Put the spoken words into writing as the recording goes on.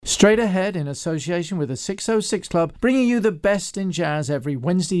Straight ahead in association with the 606 Club, bringing you the best in jazz every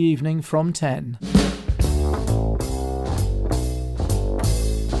Wednesday evening from 10.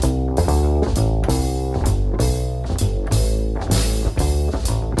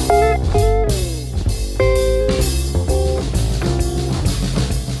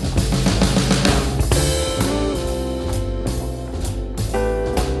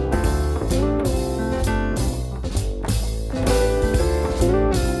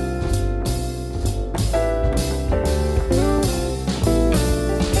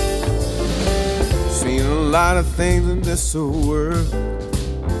 A lot of things in this old world,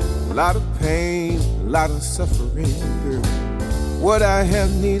 a lot of pain, a lot of suffering, girl. What I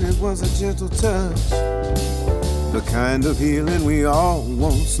have needed was a gentle touch, the kind of healing we all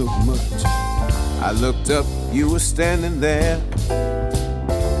want so much. I looked up, you were standing there,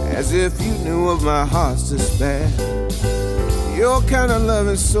 as if you knew of my heart's despair. Your kind of love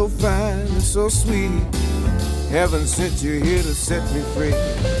is so fine and so sweet. Heaven sent you here to set me free.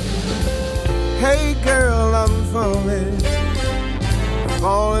 Hey girl, I'm falling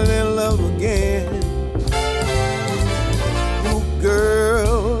in love again. Ooh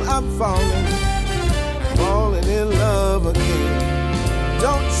girl, I'm falling in love again.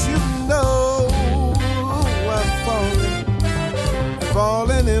 Don't you know I'm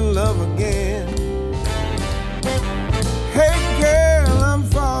falling in love again. Hey girl, I'm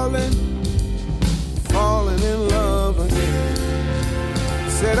falling in love again.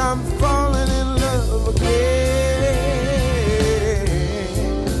 Said I'm falling in love again.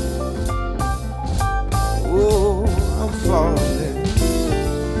 Oh, I'm falling.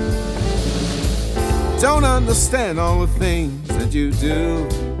 Don't understand all the things that you do,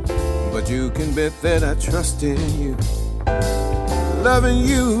 but you can bet that I trust in you. Loving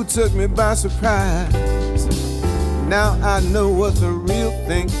you took me by surprise. Now I know what the real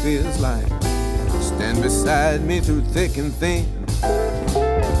thing feels like. Stand beside me through thick and thin.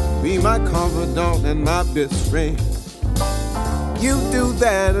 Be my confidant and my best friend. You do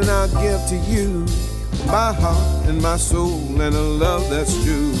that and I'll give to you my heart and my soul and a love that's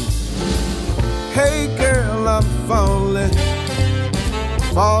true. Hey girl, I'm falling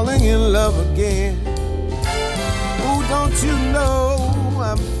in love again. Ooh, don't you know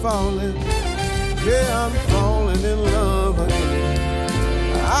I'm falling? Yeah, I'm falling in love again.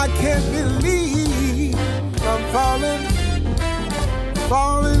 I can't believe I'm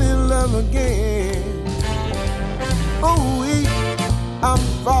falling in love again. Ooh, I'm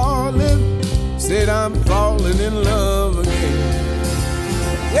falling, said I'm falling in love again.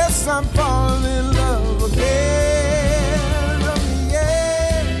 Yes, I'm falling in love again. Oh, yeah.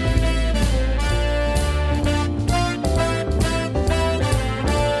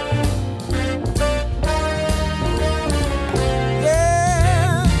 Yeah.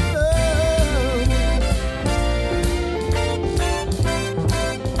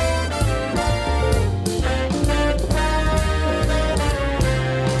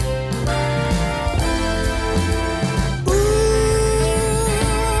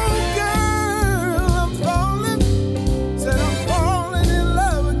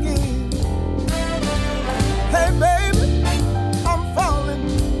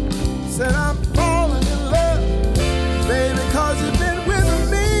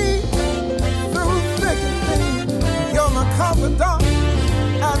 Confidant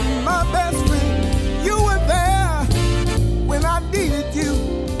and my best friend. You were there when I needed you,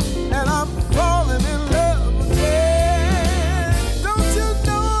 and I'm falling in love again. Don't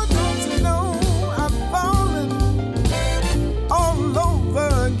you know, I'm falling all over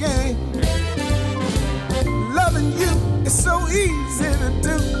again. Loving you is so easy to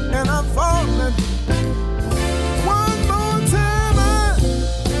do, and I'm falling one more time.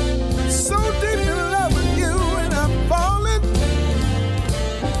 I'm so deep in love with you, and I'm falling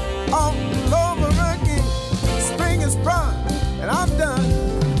all over again. Spring is sprung, and I'm done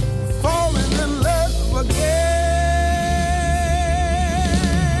falling in love again.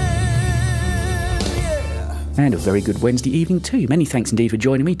 Yeah. And a very good Wednesday evening too. Many thanks indeed for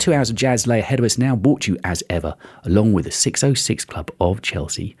joining me. 2 hours of jazz lay ahead of us now, brought to you as ever, along with the 606 Club of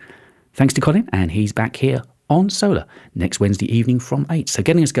Chelsea. Thanks to Colin, and he's back here on Solar next Wednesday evening from 8. So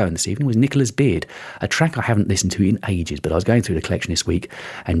getting us going this evening was Nicholas Beard, a track I haven't listened to in ages, but I was going through the collection this week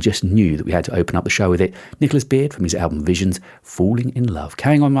and just knew that we had to open up the show with it. Nicholas Beard from his album Visions, Falling in Love.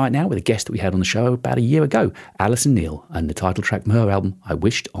 Carrying on right now with a guest that we had on the show about a year ago, Alison Neal, and the title track from her album, I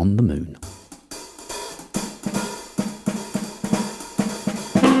Wished on the Moon.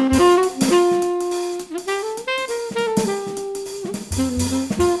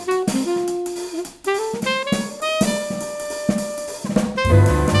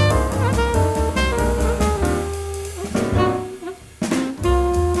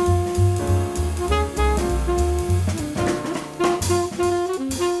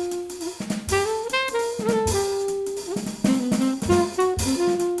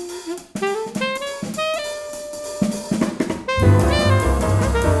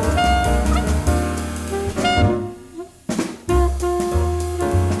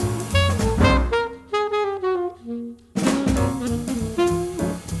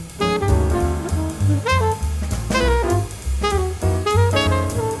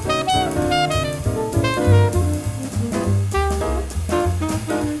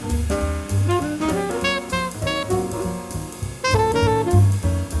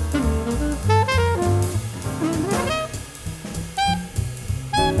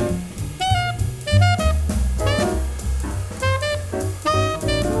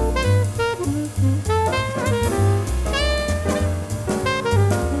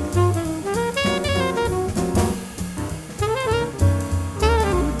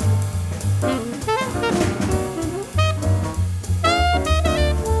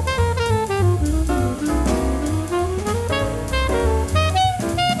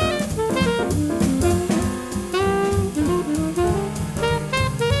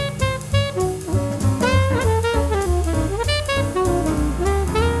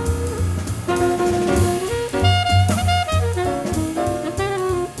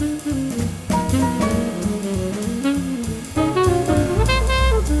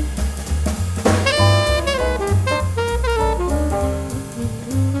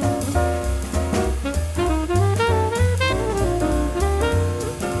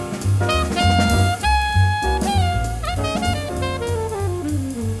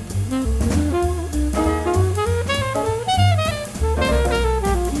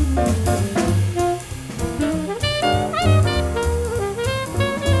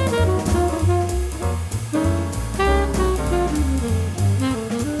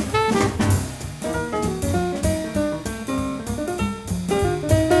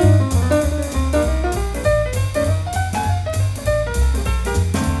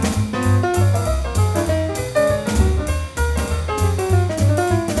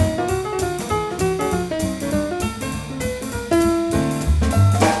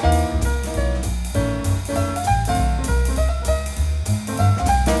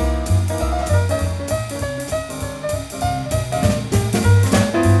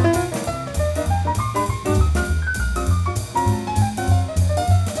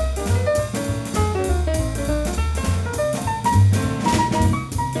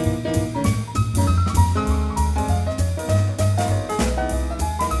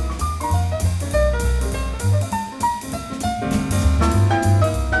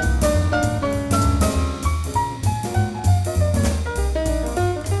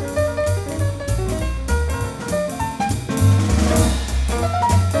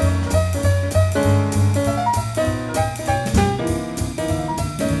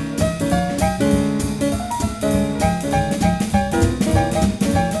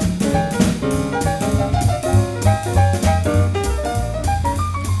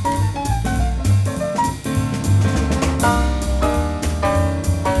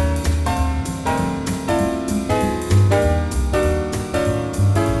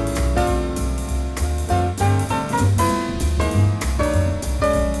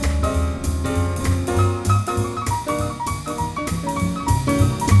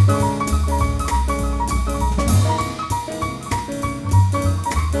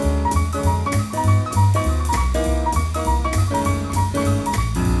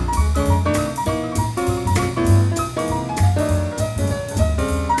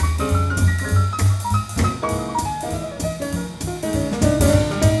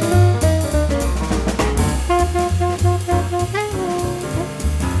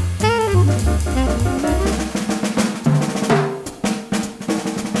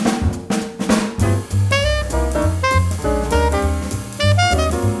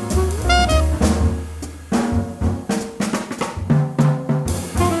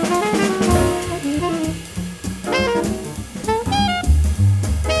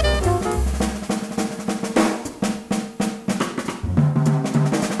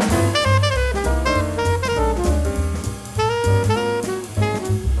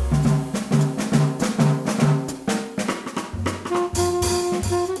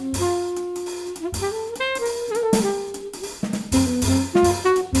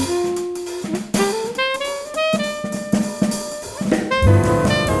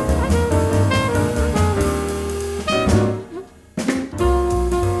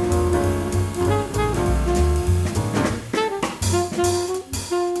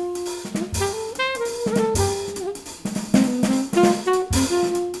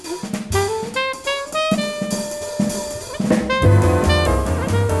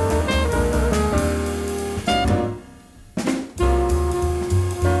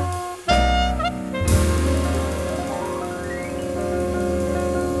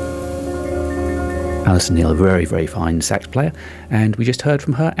 Alison Neal, a very, very fine sax player, and we just heard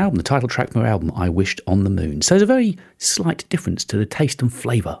from her album, the title track from her album, I Wished on the Moon. So there's a very slight difference to the taste and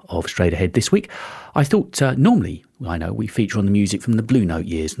flavour of Straight Ahead this week. I thought normally, I know, we feature on the music from the Blue Note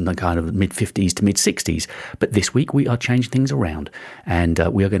years, from the kind of mid-50s to mid-60s, but this week we are changing things around, and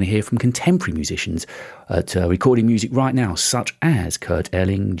we are going to hear from contemporary musicians recording music right now, such as Kurt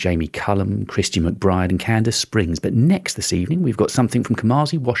Elling, Jamie Cullum, Christian McBride and Candace Springs. But next this evening we've got something from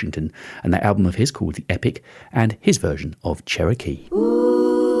Kamasi Washington and that album of his called The Epic, and his version of Cherokee.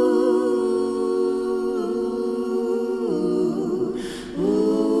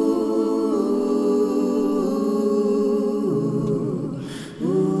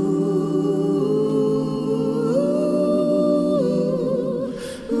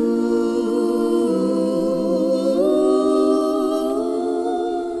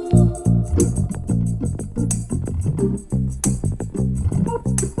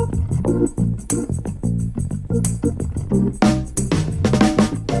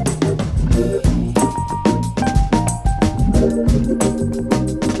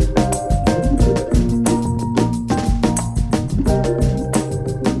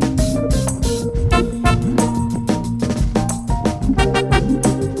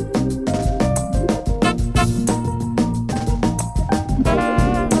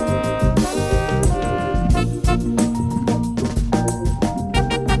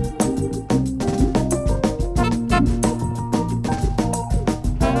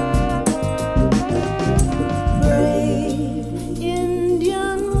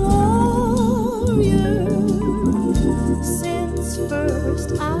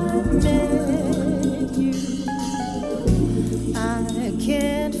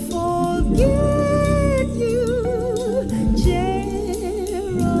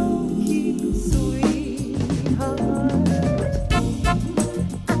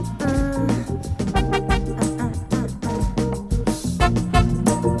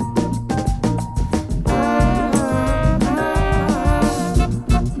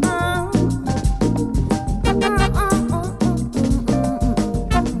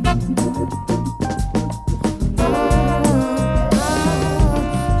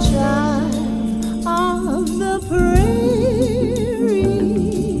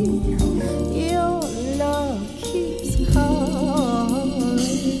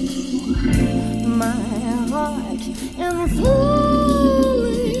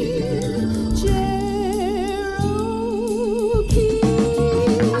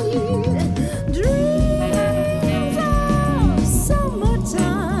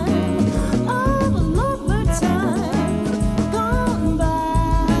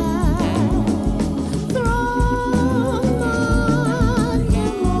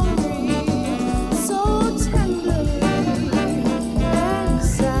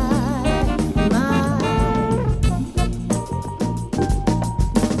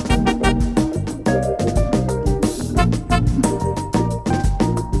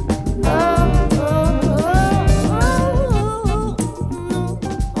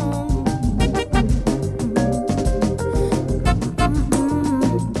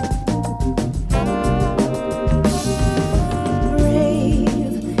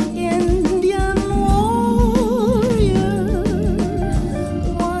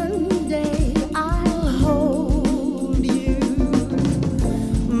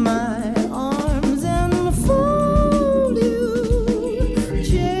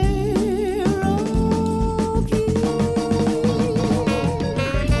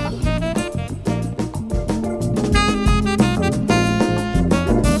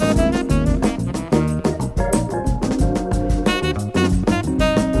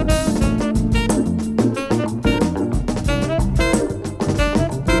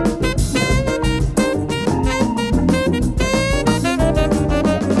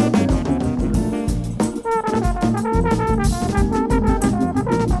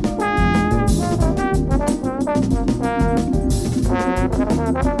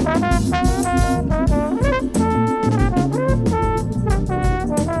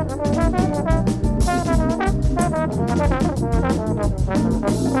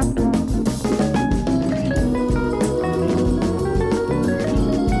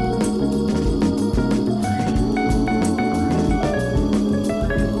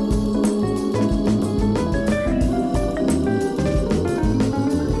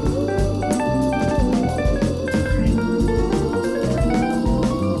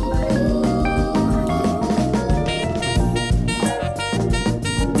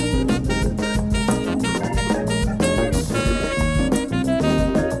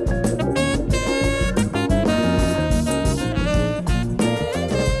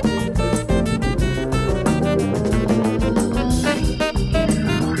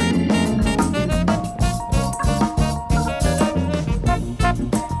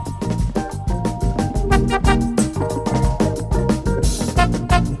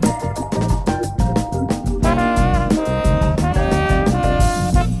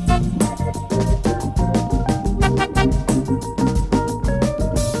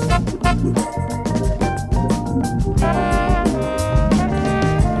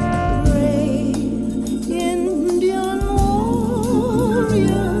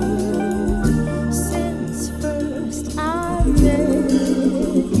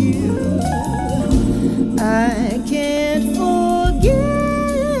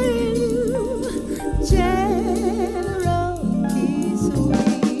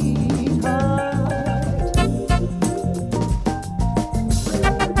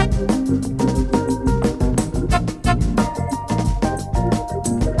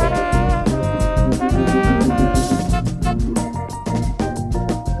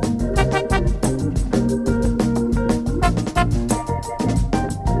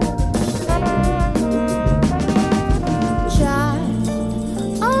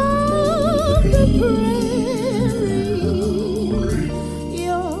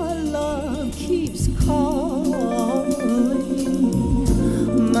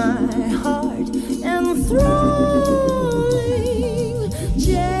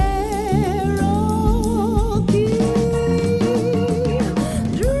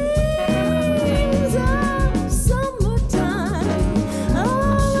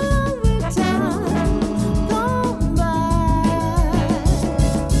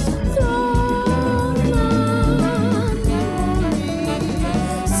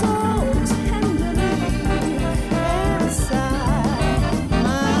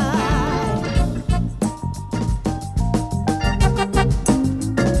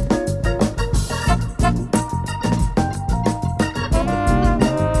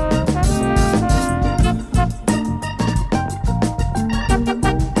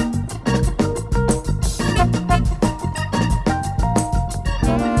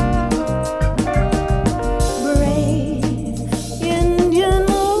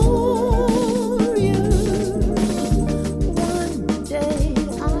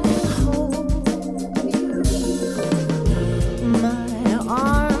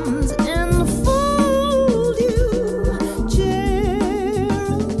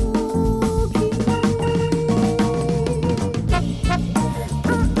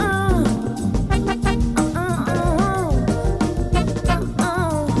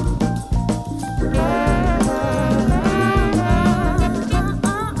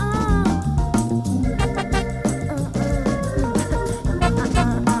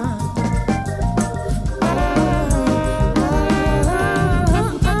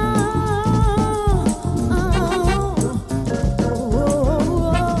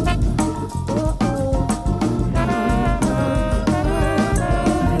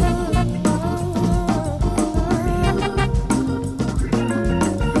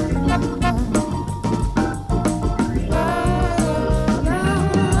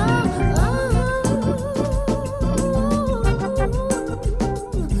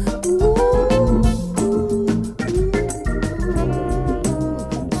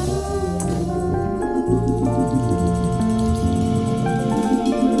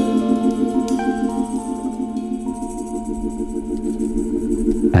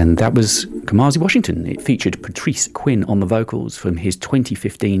 And that was Kamasi Washington. It featured Patrice Quinn on the vocals from his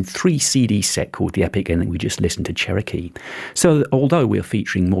 2015 3-CD set called The Epic, and we just listened to Cherokee. So although we're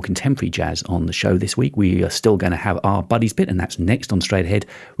featuring more contemporary jazz on the show this week, we are still going to have our Buddies bit, and that's next on Straight Ahead,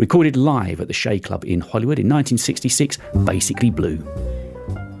 recorded live at the Shea Club in Hollywood in 1966, Basically Blue.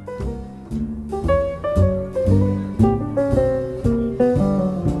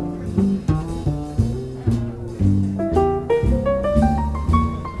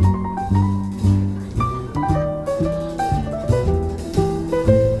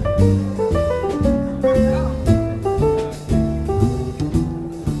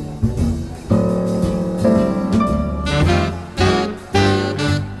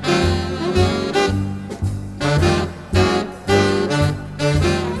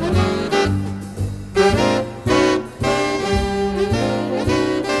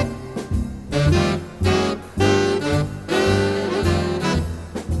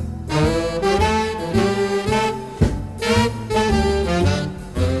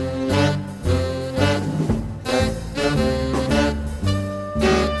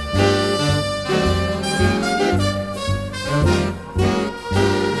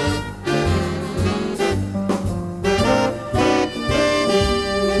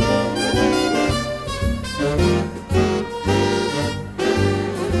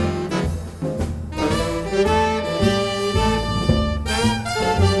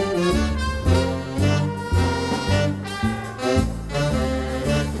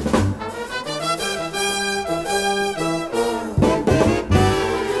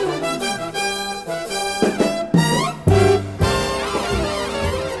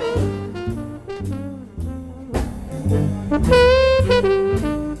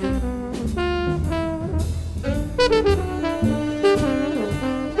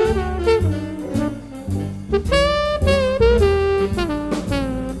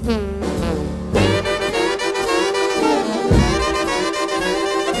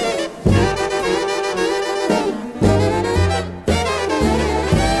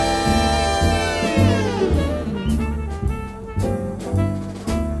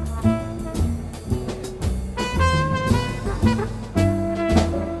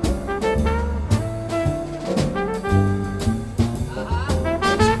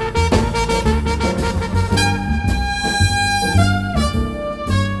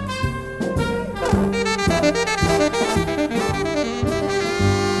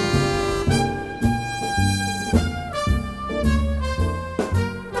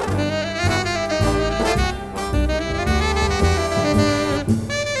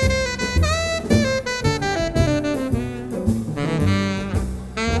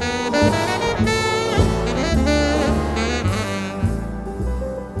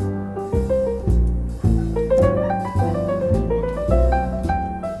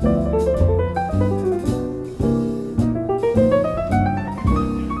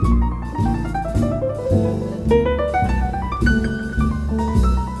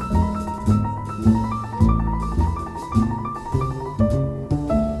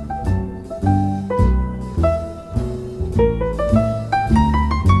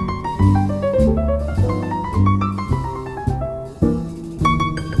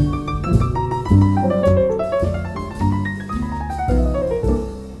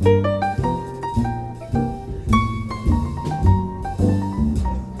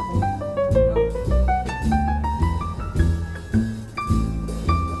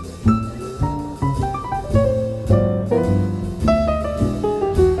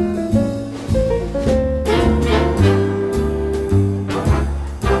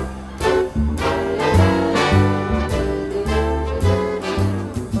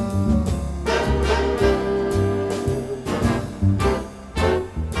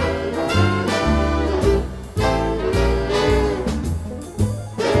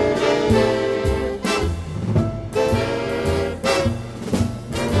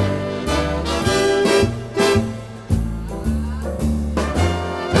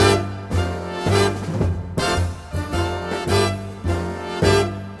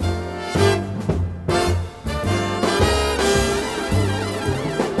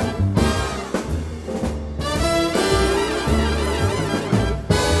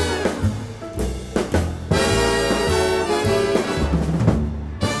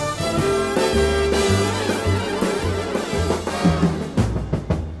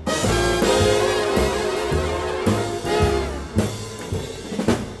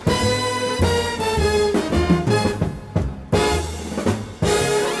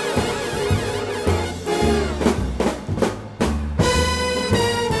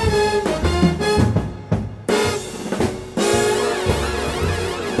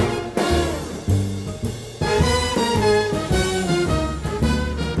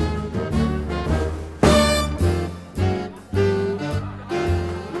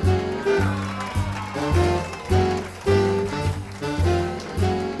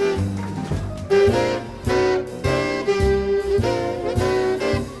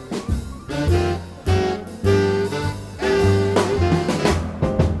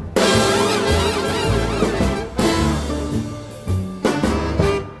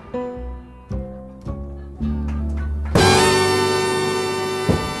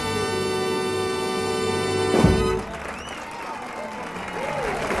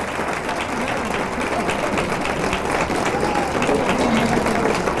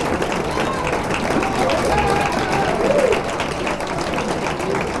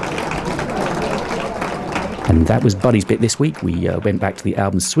 And that was Buddy's bit this week. We went back to the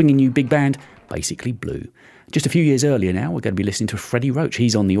album's swinging new big band, Basically Blue. Just a few years earlier now, we're going to be listening to Freddie Roach.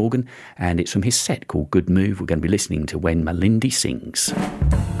 He's on the organ, and it's from his set called Good Move. We're going to be listening to When Melindy Sings.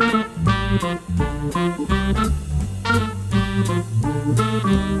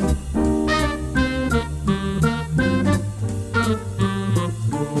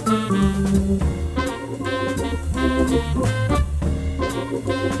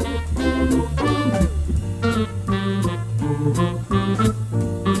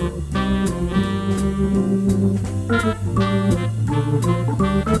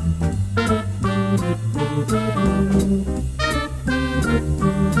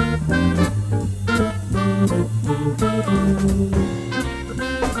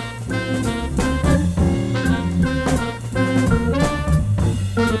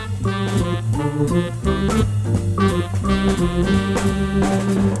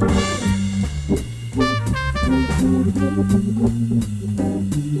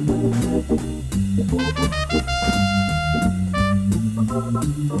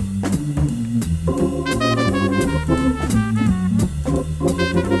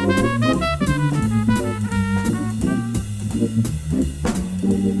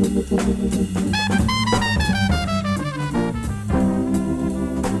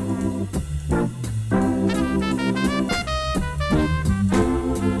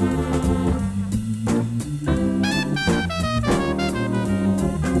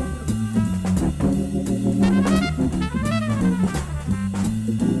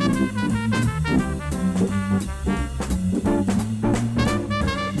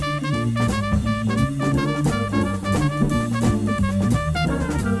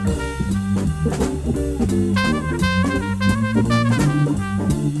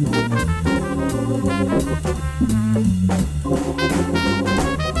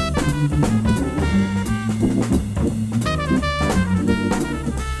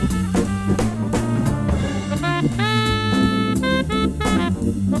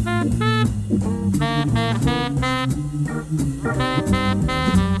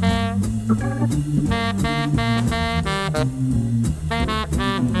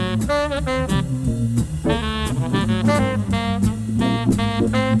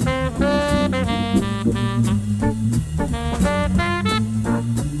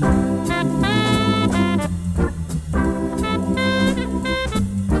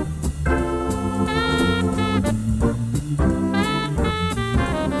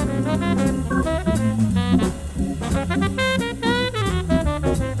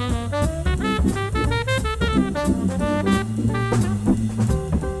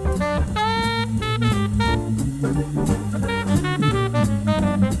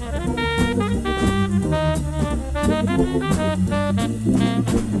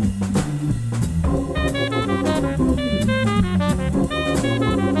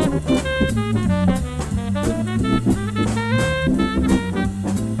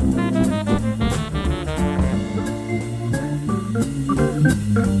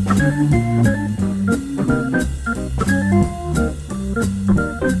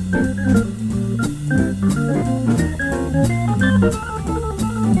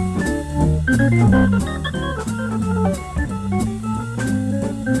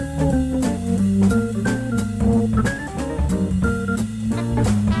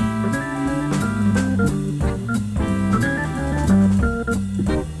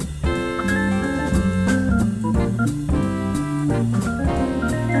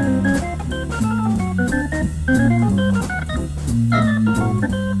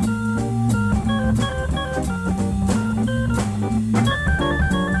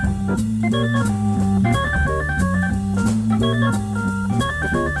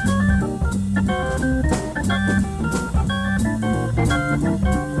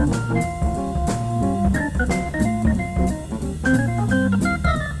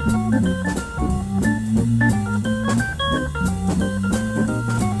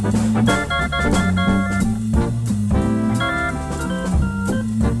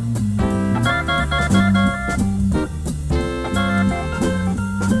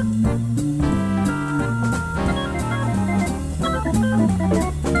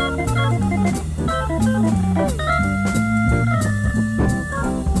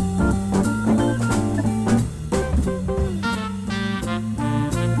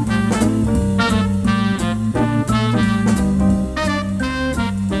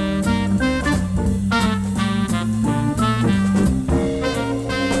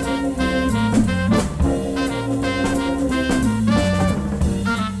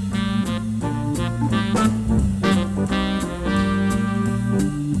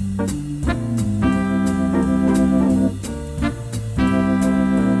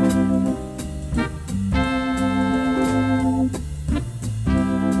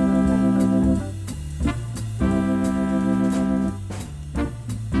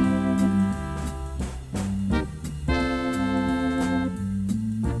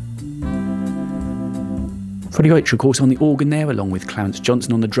 Connie Goetsch, of course, on the organ there, along with Clarence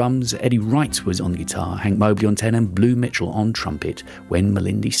Johnson on the drums. Eddie Wright was on the guitar, Hank Mobley on tenor, and Blue Mitchell on trumpet when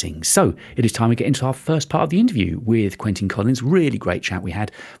Melindy sings. So it is time to get into our first part of the interview with Quentin Collins. Really great chat we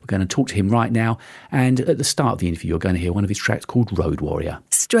had. We're going to talk to him right now. And at the start of the interview, you're going to hear one of his tracks called Road Warrior.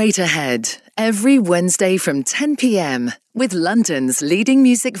 Straight Ahead, every Wednesday from 10 p.m. with London's leading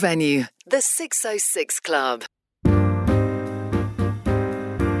music venue, the 606 Club.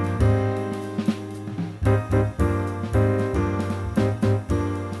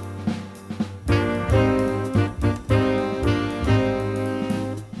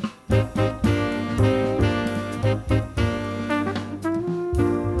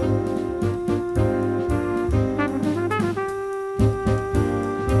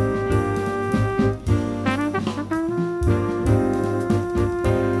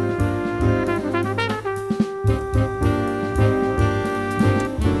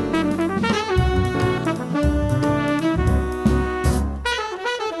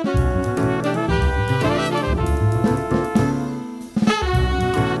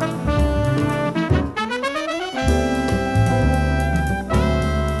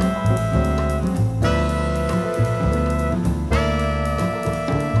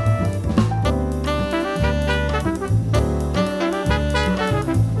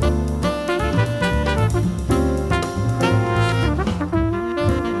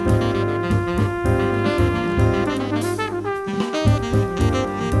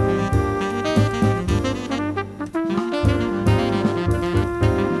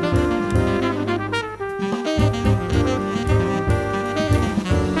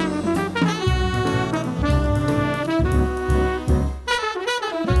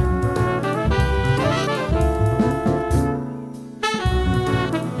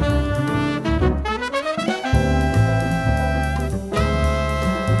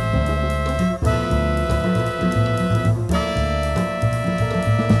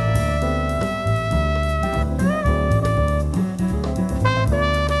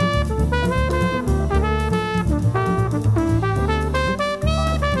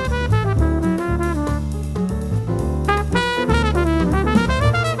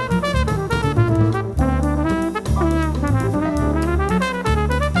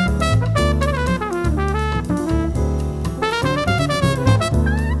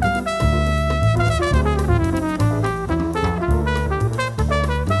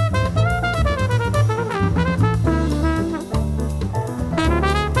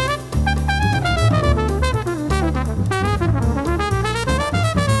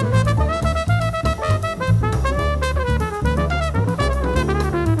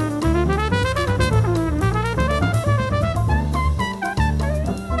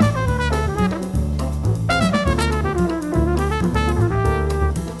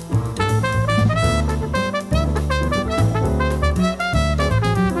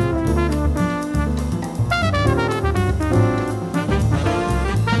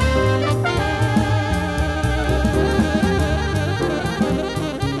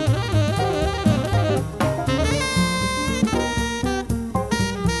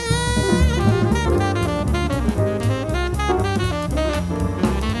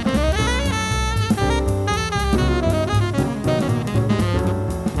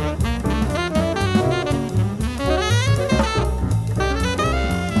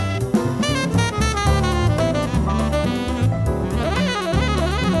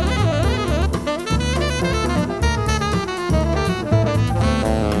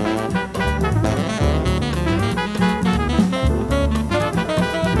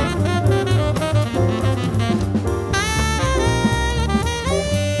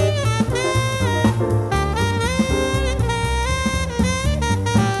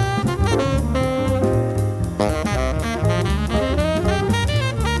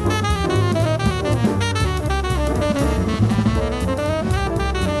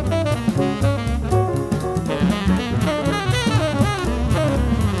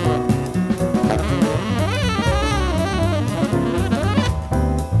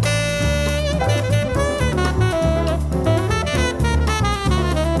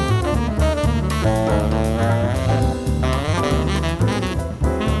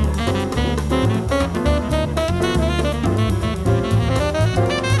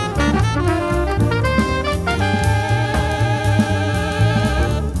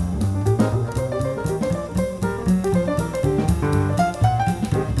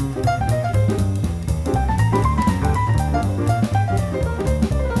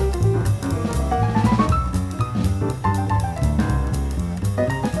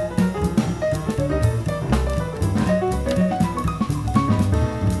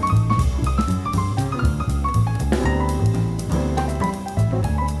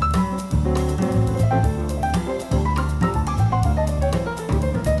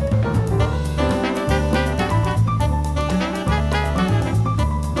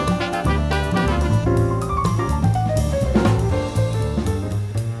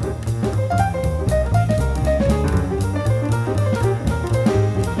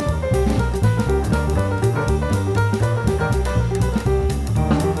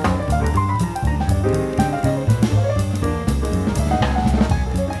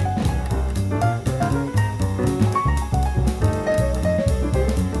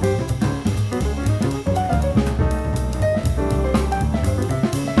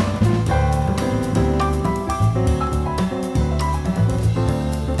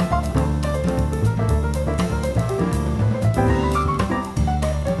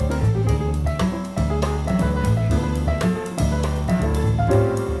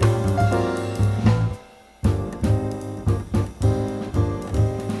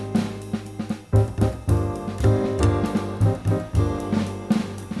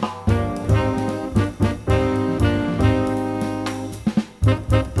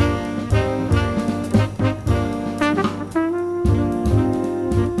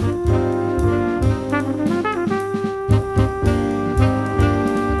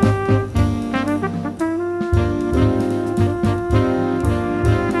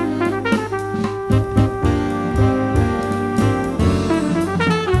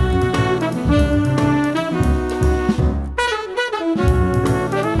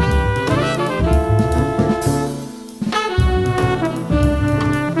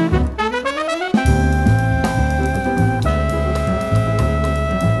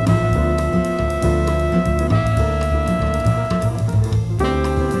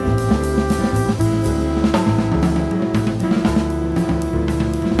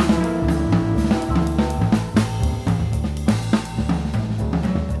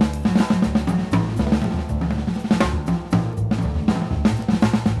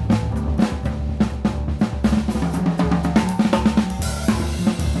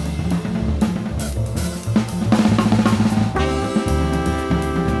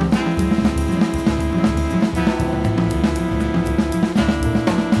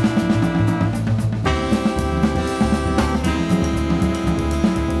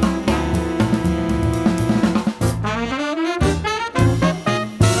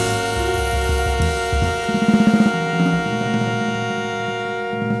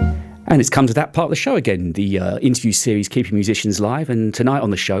 And it's come to that part of the show again, the interview series Keeping Musicians Live. And tonight on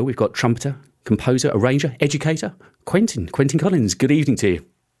the show, we've got trumpeter, composer, arranger, educator, Quentin Collins. Good evening to you.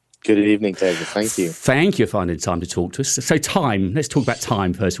 Good evening, David. Thank you. Thank you for finding the time to talk to us. So time, let's talk about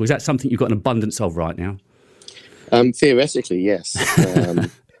time first of all. Is that something you've got an abundance of right now? Theoretically, yes.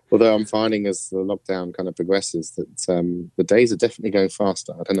 Although I'm finding as the lockdown kind of progresses that the days are definitely going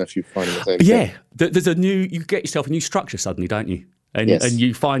faster. I don't know if you're finding the same thing. Yeah, there's you get yourself a new structure suddenly, don't you? And, yes. And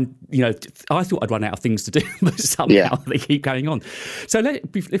you find, I thought I'd run out of things to do, but somehow they keep going on. So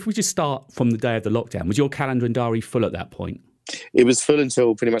if we just start from the day of the lockdown, was your calendar and diary full at that point? It was full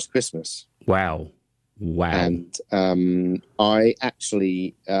until pretty much Christmas. Wow. And I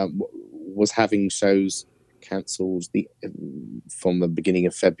actually was having shows cancelled from the beginning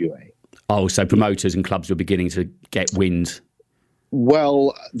of February. Oh, so promoters and clubs were beginning to get wind.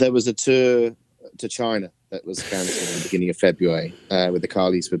 Well, there was a tour to China that was cancelled in the beginning of February with the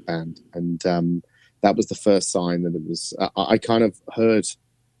Carl Eastwood Band. And that was the first sign that it was... I kind of heard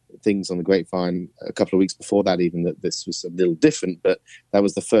things on the grapevine a couple of weeks before that even, that this was a little different, but that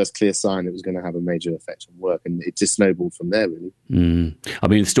was the first clear sign it was going to have a major effect on work. And it just snowballed from there, really. I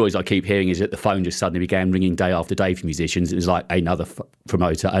mean, the stories I keep hearing is that the phone just suddenly began ringing day after day for musicians. It was like another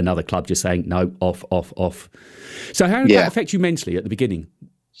promoter, another club just saying, no, off. So how did that affect you mentally at the beginning?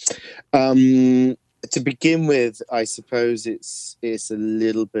 To begin with, I suppose it's a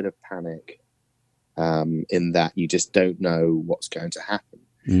little bit of panic in that you just don't know what's going to happen.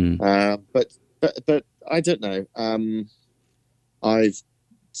 But I don't know. I'd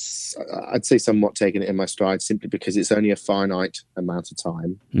say somewhat taken it in my stride simply because it's only a finite amount of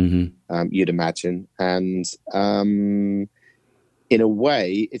time, you'd imagine. And in a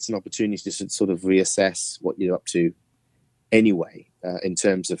way, it's an opportunity to sort of reassess what you're up to anyway, in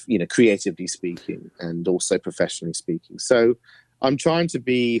terms of, creatively speaking and also professionally speaking. So I'm trying to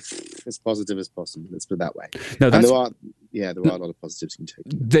be as positive as possible. Let's put it that way. No, and there are a lot of positives you can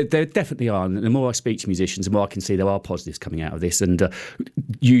take. There definitely are. And the more I speak to musicians, the more I can see there are positives coming out of this. And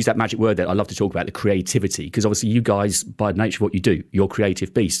use that magic word that I love to talk about, the creativity, because obviously you guys, by nature of what you do, you're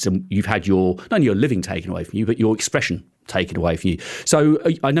creative beasts, and you've had not only your living taken away from you, but your expression taken away from you. So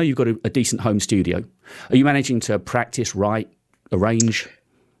I know you've got a decent home studio. Are you managing to practice, write, arrange?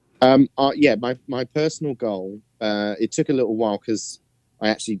 My personal goal, it took a little while because I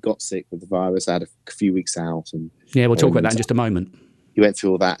actually got sick with the virus. I had a few weeks out. We'll talk about that in just a moment. You went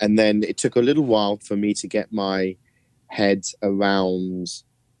through all that. And then it took a little while for me to get my head around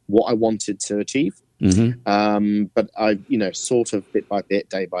what I wanted to achieve. But I, sort of bit by bit,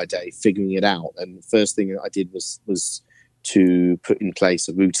 day by day, figuring it out. And the first thing that I did was to put in place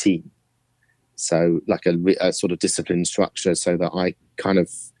a routine. So like a sort of disciplined structure so that I kind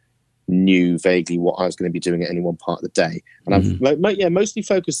of knew vaguely what I was going to be doing at any one part of the day. And I've mostly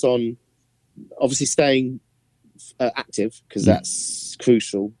focused on obviously staying active because that's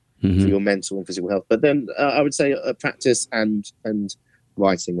crucial for your mental and physical health. But then I would say practice and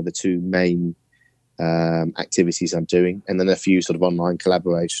writing are the two main activities I'm doing. And then a few sort of online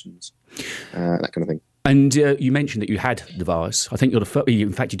collaborations, that kind of thing. And you mentioned that you had the virus. I think you're the first.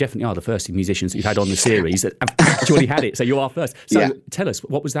 In fact, you definitely are the first musicians that you've had on the series that have actually had it. So you are first. So tell us,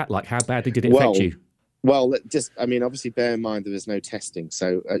 what was that like? How badly did it affect you? Well, obviously bear in mind there was no testing.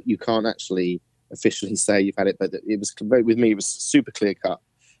 So you can't actually officially say you've had it. But with me, it was super clear cut.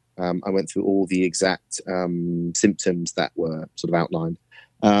 I went through all the exact symptoms that were sort of outlined.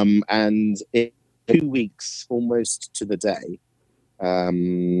 And in 2 weeks, almost to the day,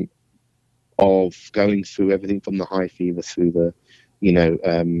 of going through everything from the high fever through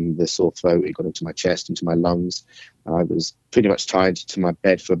the sore throat, it got into my chest, into my lungs. I was pretty much tied to my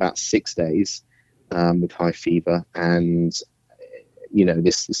bed for about 6 days with high fever, and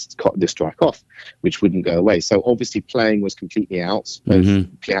this dry cough, which wouldn't go away. So obviously playing was completely out. Both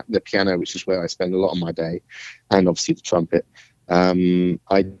the piano, which is where I spend a lot of my day, and obviously the trumpet.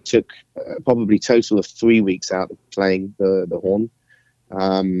 I took probably a total of 3 weeks out of playing the horn.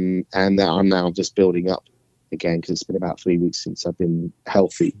 And I'm now just building up again because it's been about 3 weeks since I've been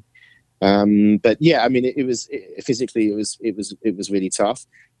healthy. But yeah, I mean, it was physically, it was really tough.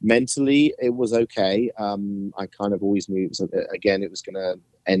 Mentally, it was okay. I kind of always knew it was going to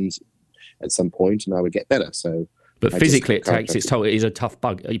end at some point, and I would get better. So, but physically, it takes its toll. It is a tough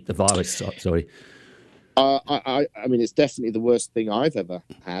bug. The virus, sorry. I mean, it's definitely the worst thing I've ever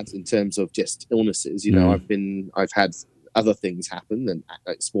had in terms of just illnesses. I've had other things happen and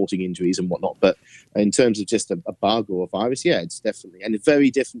like sporting injuries and whatnot, but in terms of just a bug or a virus, it's definitely, and it's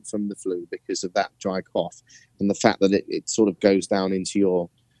very different from the flu because of that dry cough and the fact that it sort of goes down into your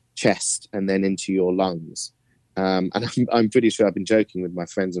chest and then into your lungs. And I'm pretty sure, I've been joking with my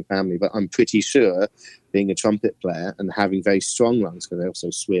friends and family, but I'm pretty sure, being a trumpet player and having very strong lungs, because I also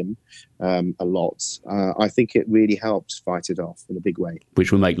swim a lot, I think it really helps fight it off in a big way.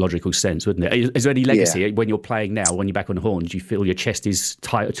 Which would make logical sense, wouldn't it? Is there any legacy when you're playing now, when you're back on the horn? Do you feel your chest is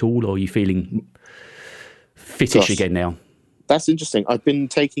tight at all, or are you feeling fittish again now? That's interesting. I've been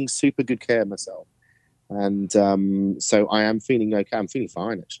taking super good care of myself. And so I am feeling okay. I'm feeling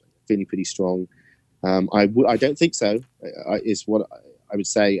fine, actually. Feeling pretty strong. I don't think so, is what I would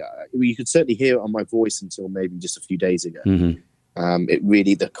say. You could certainly hear it on my voice until maybe just a few days ago.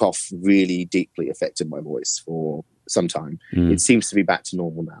 The cough really deeply affected my voice for some time. It seems to be back to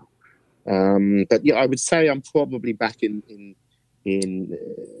normal now. But yeah, I would say I'm probably back in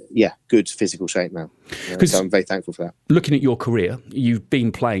good physical shape now. So I'm very thankful for that. Looking at your career, you've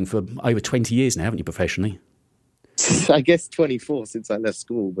been playing for over 20 years now, haven't you, professionally? I guess 24 since I left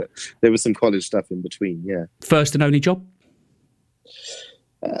school, but there was some college stuff in between, yeah. First and only job?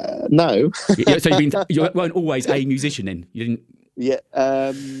 No. So you weren't always a musician then? You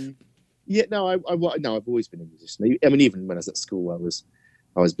didn't... No, I've always been a musician. I mean, even when I was at school, I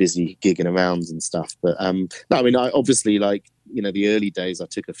was busy gigging around and stuff. But no, I mean, I obviously, like, you know, the early days, I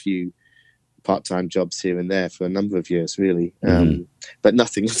took a few part-time jobs here and there for a number of years, really. But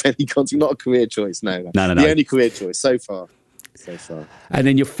nothing of any consequence, not a career choice, no. The only career choice so far. And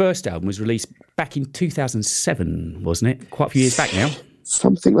then your first album was released back in 2007, wasn't it? Quite a few years back now.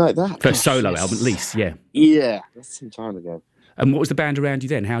 Something like that. First solo album, at least, yeah. Yeah, that's some time ago. And what was the band around you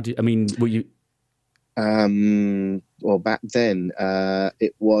then? Were you... Well, back then, I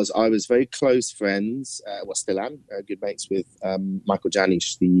was very close friends, still am, good mates with Michael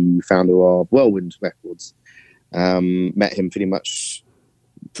Janisch, the founder of Whirlwind Records. Met him pretty much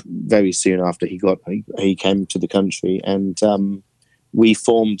very soon after he came to the country, and we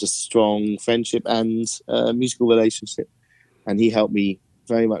formed a strong friendship and musical relationship. And he helped me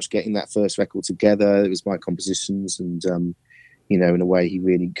very much getting that first record together. It was my compositions, and in a way, he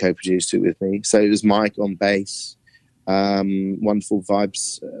really co-produced it with me. So it was Mike on bass, wonderful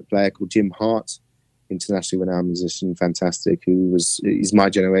vibes player called Jim Hart, internationally renowned musician, fantastic, he's my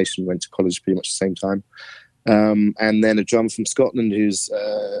generation, went to college pretty much the same time. And then a drummer from Scotland who's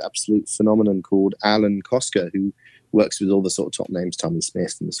absolute phenomenon called Alan Koska, who works with all the sort of top names, Tommy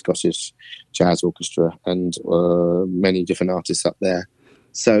Smith and the Scottish Jazz Orchestra, and many different artists up there.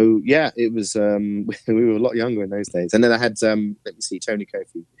 So yeah, it was. We were a lot younger in those days, and then I had Tony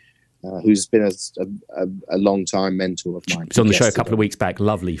Kofi, who's been a long time mentor of mine. He was on the show a couple of weeks back.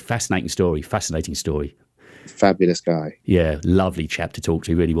 Lovely, fascinating story. Fabulous guy. Yeah, lovely chap to talk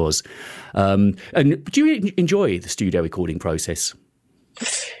to. Really was. And do you enjoy the studio recording process?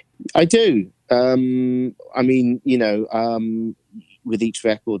 I do. I mean, with each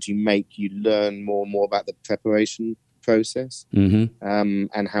record you make, you learn more and more about the preparation process,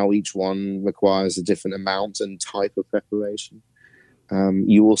 and how each one requires a different amount and type of preparation.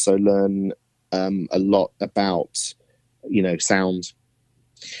 You also learn a lot about, sound.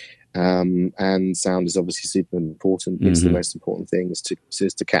 And sound is obviously super important. It's the most important thing is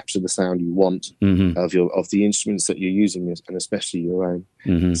to capture the sound you want of the instruments that you're using, and especially your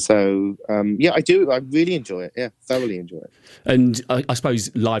own. So I do. I really enjoy it. Yeah, thoroughly enjoy it. And I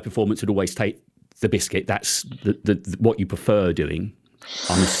suppose live performance would always take the biscuit. That's the what you prefer doing,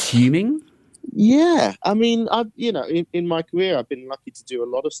 I'm assuming. Yeah, I mean, in my career, I've been lucky to do a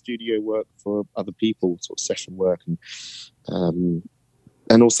lot of studio work for other people, sort of session work, and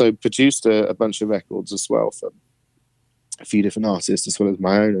also produced a bunch of records as well for a few different artists as well as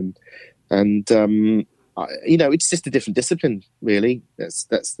my own. And it's just a different discipline, really. That's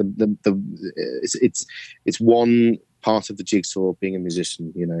it's one part of the jigsaw of being a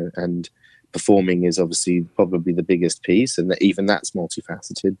musician, and performing is obviously probably the biggest piece, and even that's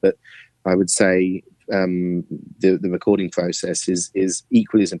multifaceted. But I would say the recording process is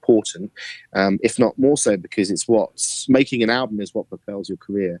equally as important, if not more so, because it's making an album is what propels your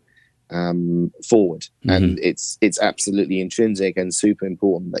career forward, and it's absolutely intrinsic and super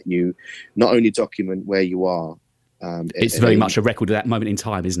important that you not only document where you are. It's very much a record at that moment in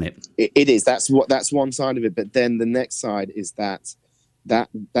time, isn't it? It is. That's one side of it. But then the next side is that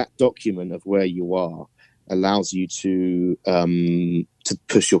document of where you are allows you to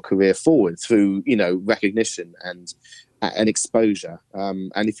push your career forward through recognition and exposure.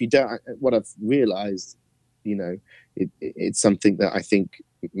 And if you don't, what I've realized, it's something that I think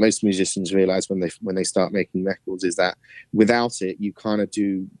most musicians realize when they start making records, is that without it, you kind of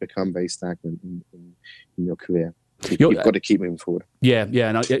do become very stagnant in your career. You've got to keep moving forward. Yeah,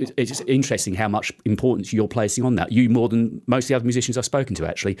 and it's interesting how much importance you're placing on that. You more than most of the other musicians I've spoken to,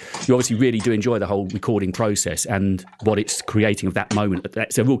 actually. You obviously really do enjoy the whole recording process and what it's creating of that moment.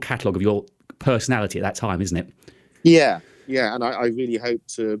 It's a real catalogue of your personality at that time, isn't it? Yeah, and I really hope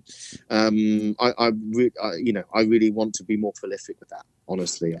to. I really want to be more prolific with that.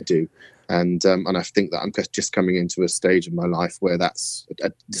 Honestly, I do, and I think that I'm just coming into a stage of my life where that's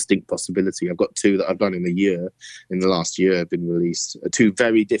a distinct possibility. I've got 2 that I've done in the last year, have been released. 2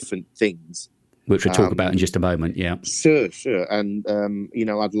 very different things, which we'll talk about in just a moment. Yeah, sure, and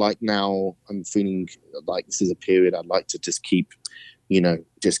I'd like now. I'm feeling like this is a period I'd like to just keep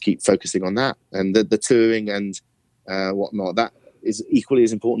focusing on that, and the touring and whatnot. That is equally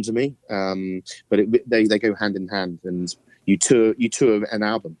as important to me. But they go hand in hand, and you tour an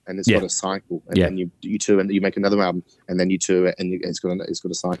album, and it's got a cycle, and then you tour and you make another album, and then you tour it, and it's got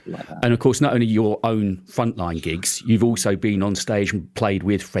a cycle like that. And of course, not only your own frontline gigs, you've also been on stage and played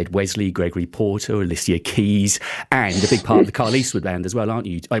with Fred Wesley, Gregory Porter, Alicia Keys, and a big part of the Carl Eastwood band as well, aren't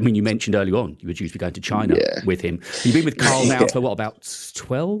you? I mean, you mentioned earlier on you were due to be going to China with him. You've been with Carl now for what, about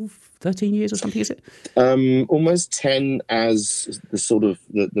 13 years or something, is it? Almost 10 as the sort of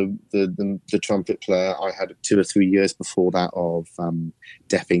the trumpet player. I had 2 or 3 years before that of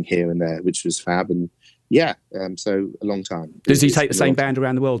deafing here and there, which was fab. And so a long time. Does he take the same band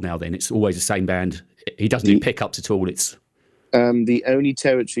around the world now then? It's always the same band. He doesn't do pickups at all. It's the only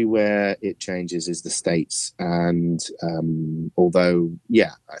territory where it changes is the States. And although,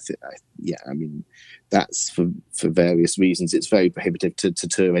 I mean, that's for various reasons. It's very prohibitive to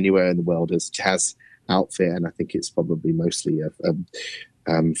tour anywhere in the world as jazz outfit, and I think it's probably mostly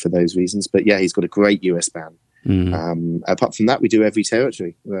for those reasons. But he's got a great US band. Apart from that, we do every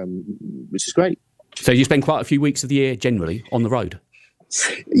territory, which is great. So you spend quite a few weeks of the year generally on the road?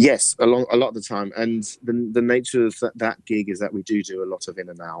 Yes, a lot of the time. And the nature of that gig is that we do a lot of in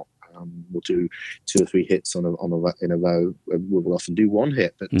and out. We'll do 2 or 3 hits in a row. We'll often do 1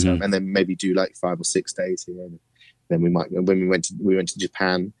 hit, but and then maybe do like 5 or 6 days here. And then we might. When we went to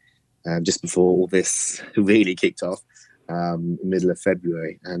Japan just before all this really kicked off, middle of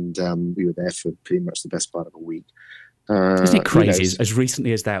February, and we were there for pretty much the best part of a week. Isn't it crazy? As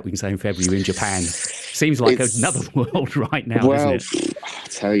recently as that, we can say in February we're in Japan. Seems like another world right now, doesn't it? I'll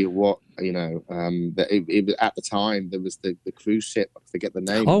tell you what, it at the time there was the cruise ship. I forget the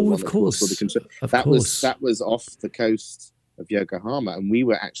name. Oh, of course. That was off the coast of Yokohama, and we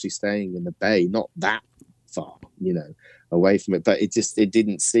were actually staying in the bay, not that far, away from it. But it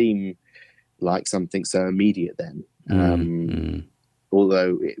didn't seem like something so immediate then.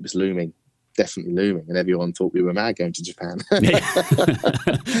 Although it was definitely looming, and everyone thought we were mad going to Japan.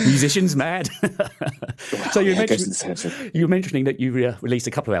 Musicians mad. So you were mentioning that you released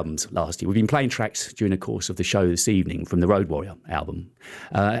a couple of albums last year. We've been playing tracks during the course of the show this evening from the Road Warrior album.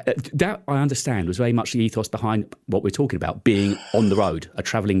 That, I understand, was very much the ethos behind what we're talking about, being on the road, a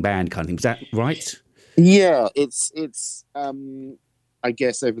travelling band kind of thing. Is that right? Yeah, it's I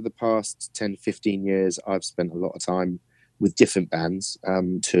guess over the past 10, 15 years, I've spent a lot of time with different bands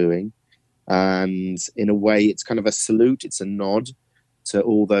touring. And in a way, it's kind of a salute. It's a nod to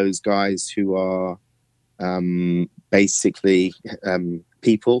all those guys who are basically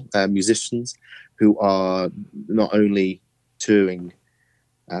musicians who are not only touring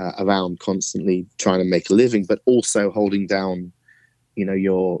around constantly trying to make a living, but also holding down,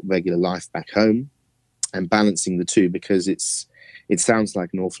 your regular life back home and balancing the two, because it sounds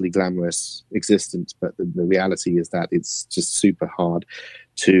like an awfully glamorous existence, but the reality is that it's just super hard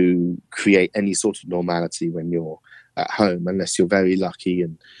to create any sort of normality when you're at home, unless you're very lucky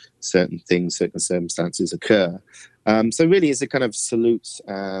and certain circumstances occur. So really it's a kind of salute,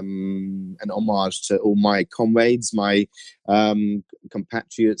 an homage to all my comrades, my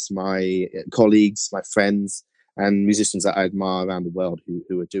compatriots, my colleagues, my friends, and musicians that I admire around the world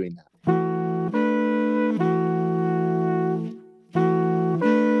who are doing that.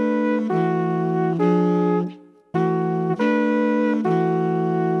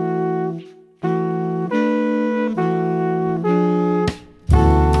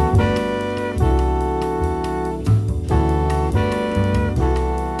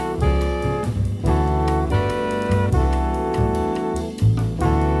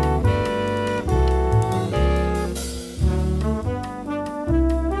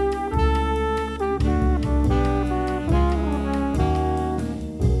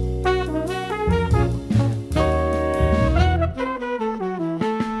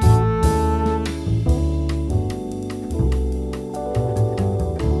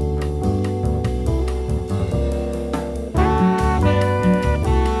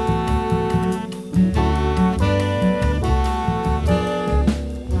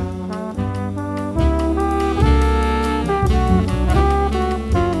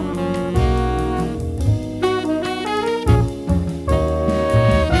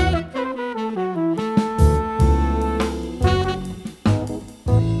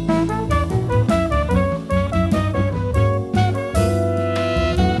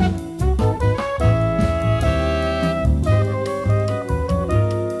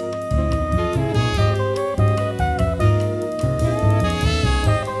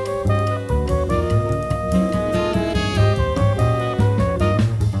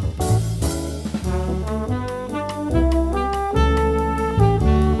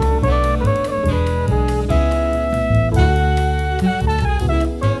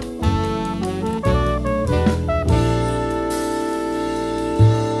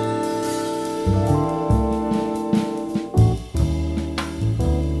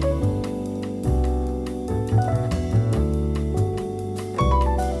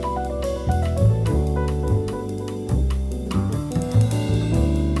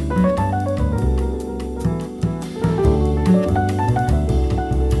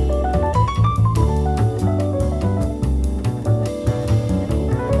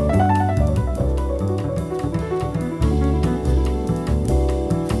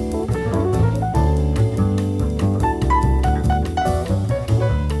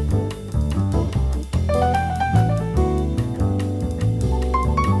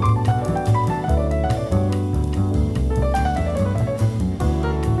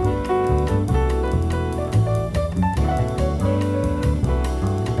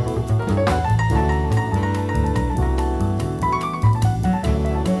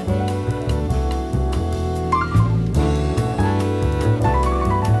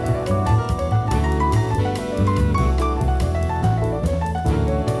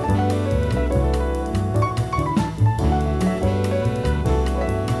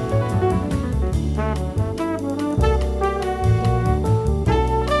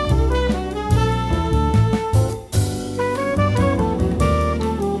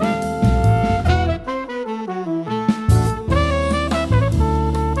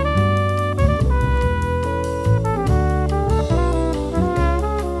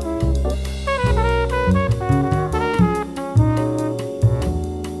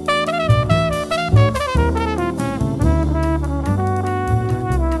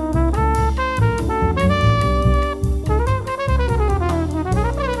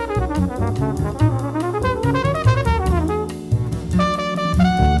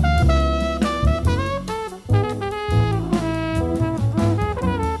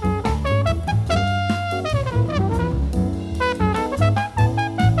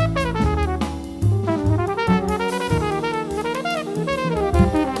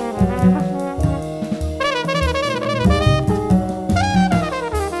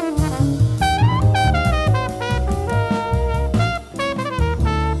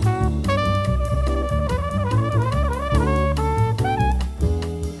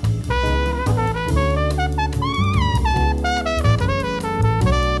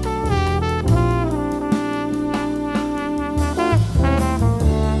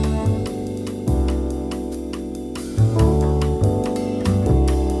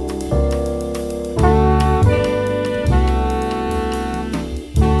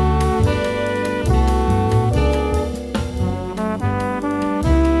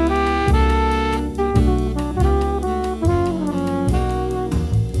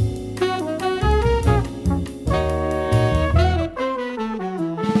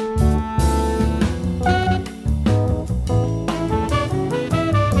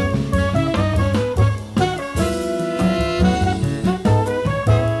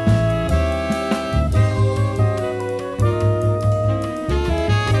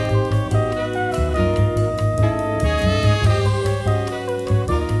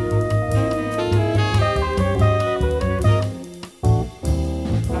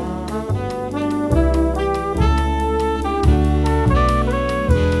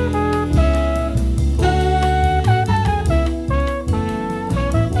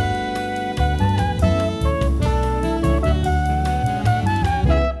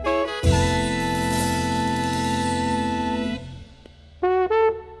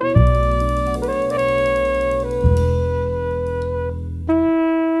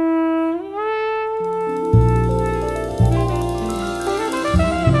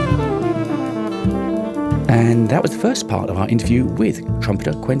 that was the first part of our interview with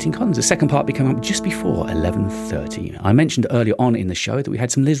trumpeter Quentin Collins. The second part will be coming up just before 11:30. I mentioned earlier on in the show that we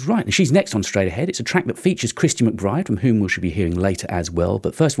had some Liz Wright, and she's next on Straight Ahead. It's a track that features Christy McBride, from whom we should be hearing later as well.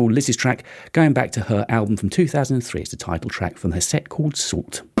 But first of all, Liz's track, going back to her album from 2003. It's the title track from her set called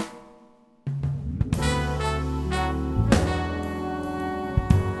Salt.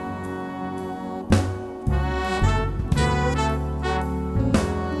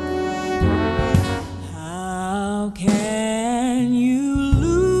 Can you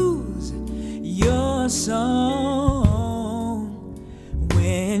lose your song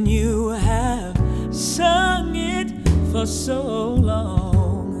when you have sung it for so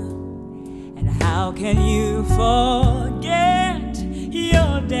long? And how can you forget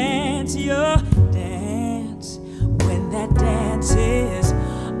your dance when that dance is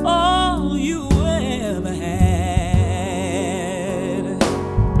all you ever had?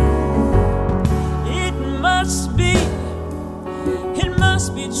 It must be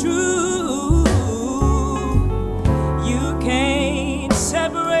true. You can't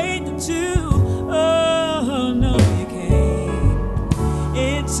separate the two. Oh, no, you can't.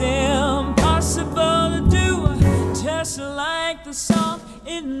 It's impossible to do, just like the salt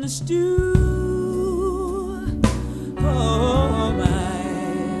in the stew. Oh,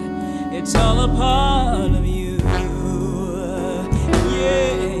 my, it's all a part of you.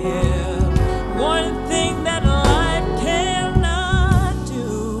 Yeah, one thing that life cannot do,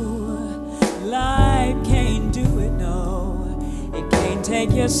 life can't do it, no. It can't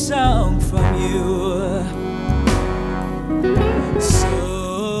take your song from you.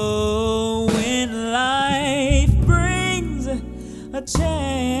 So when life brings a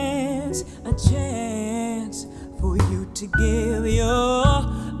chance for you to give your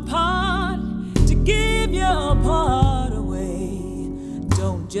part away,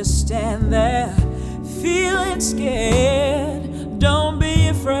 don't just stand there feeling scared. Don't be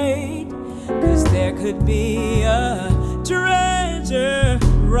afraid, 'cause there could be a treasure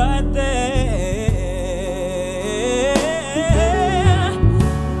right there.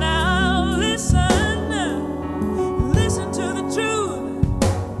 Now listen to the truth.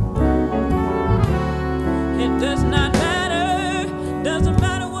 It does not matter, doesn't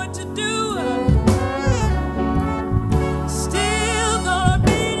matter what you do.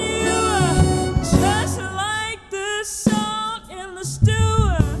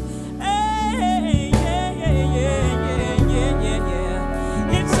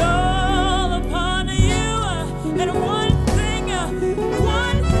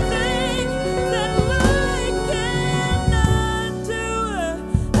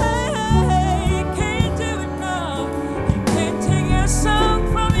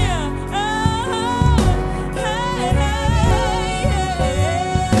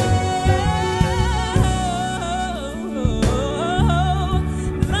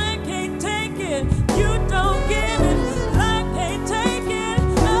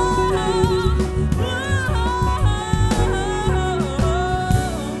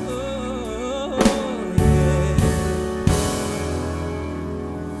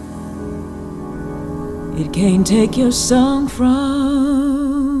 Can't take your song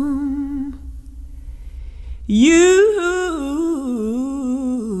from you.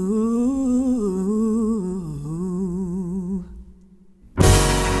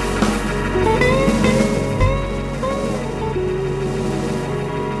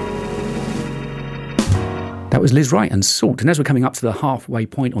 That was Liz Wright and Salt. And as we're coming up to the halfway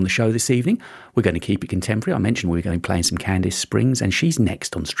point on the show this evening, we're going to keep it contemporary. I mentioned we were going to be playing some Candice Springs, and she's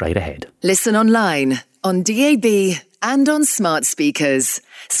next on Straight Ahead. Listen online, on DAB and on smart speakers.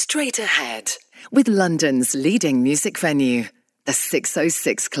 Straight Ahead, with London's leading music venue, the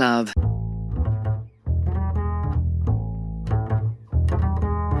 606 Club.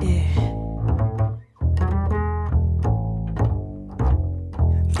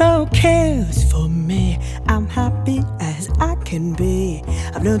 No cares for me, I'm happy as I can be.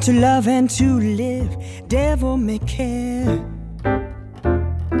 I've learned to love and to live, devil may care.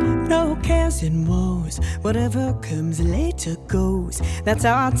 No cares and woes, whatever comes later goes. That's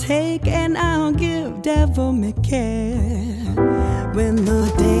how I'll take and I'll give, devil may care. When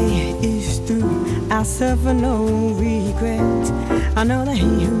the day is through, I'll suffer no regret. I know that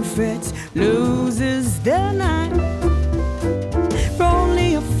he who frets loses the night. For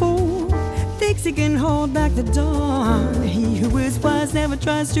only a fool thinks he can hold back the dawn. He who is wise never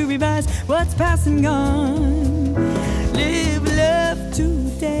tries to revise what's past and gone. Live love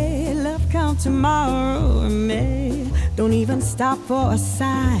today, love count tomorrow and May. Don't even stop for a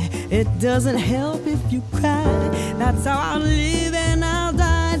sigh, it doesn't help if you cry. That's how I'll live and I'll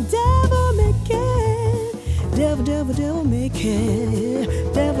die, devil may care, Devil, devil, devil may care.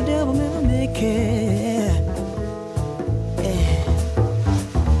 Devil, devil, devil may care.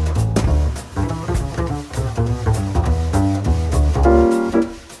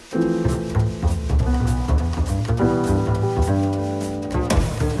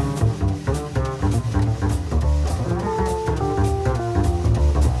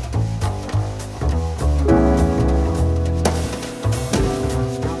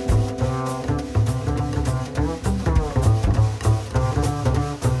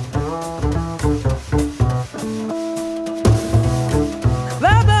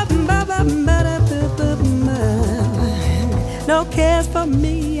 No cares for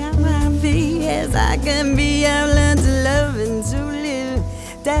me, I'm happy as I can be. I've learned to love and to live.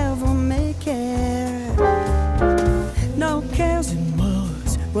 Devil may care. No cares and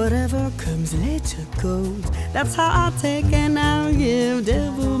woes. Whatever comes later goes. That's how I take and I'll give.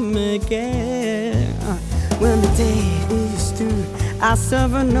 Devil may care. When the day is through, I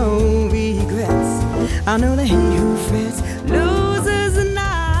suffer no regrets. I know that he who frets loses the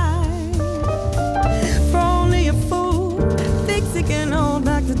night. For only a fool thinks he can hold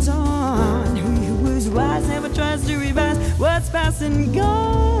back the dawn. He who is wise never tries to revise what's past and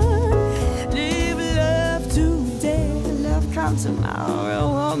gone. Live love today, love come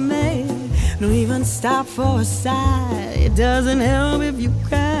tomorrow or may. Don't even stop for a sigh. It doesn't help if you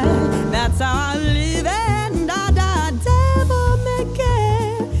cry. That's how I live and I die. Devil may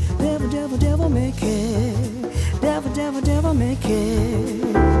care. Devil, devil, devil may care. Devil, devil, devil may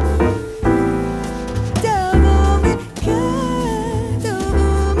care. Devil may care.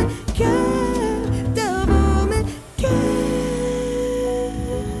 Devil may care. Devil may care.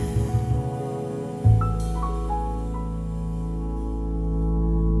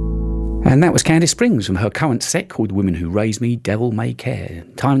 And that was Candice Springs from her current set called Women Who Raised Me, Devil May Care.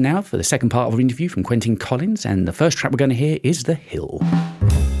 Time now for the second part of our interview from Quentin Collins, and the first track we're going to hear is The Hill.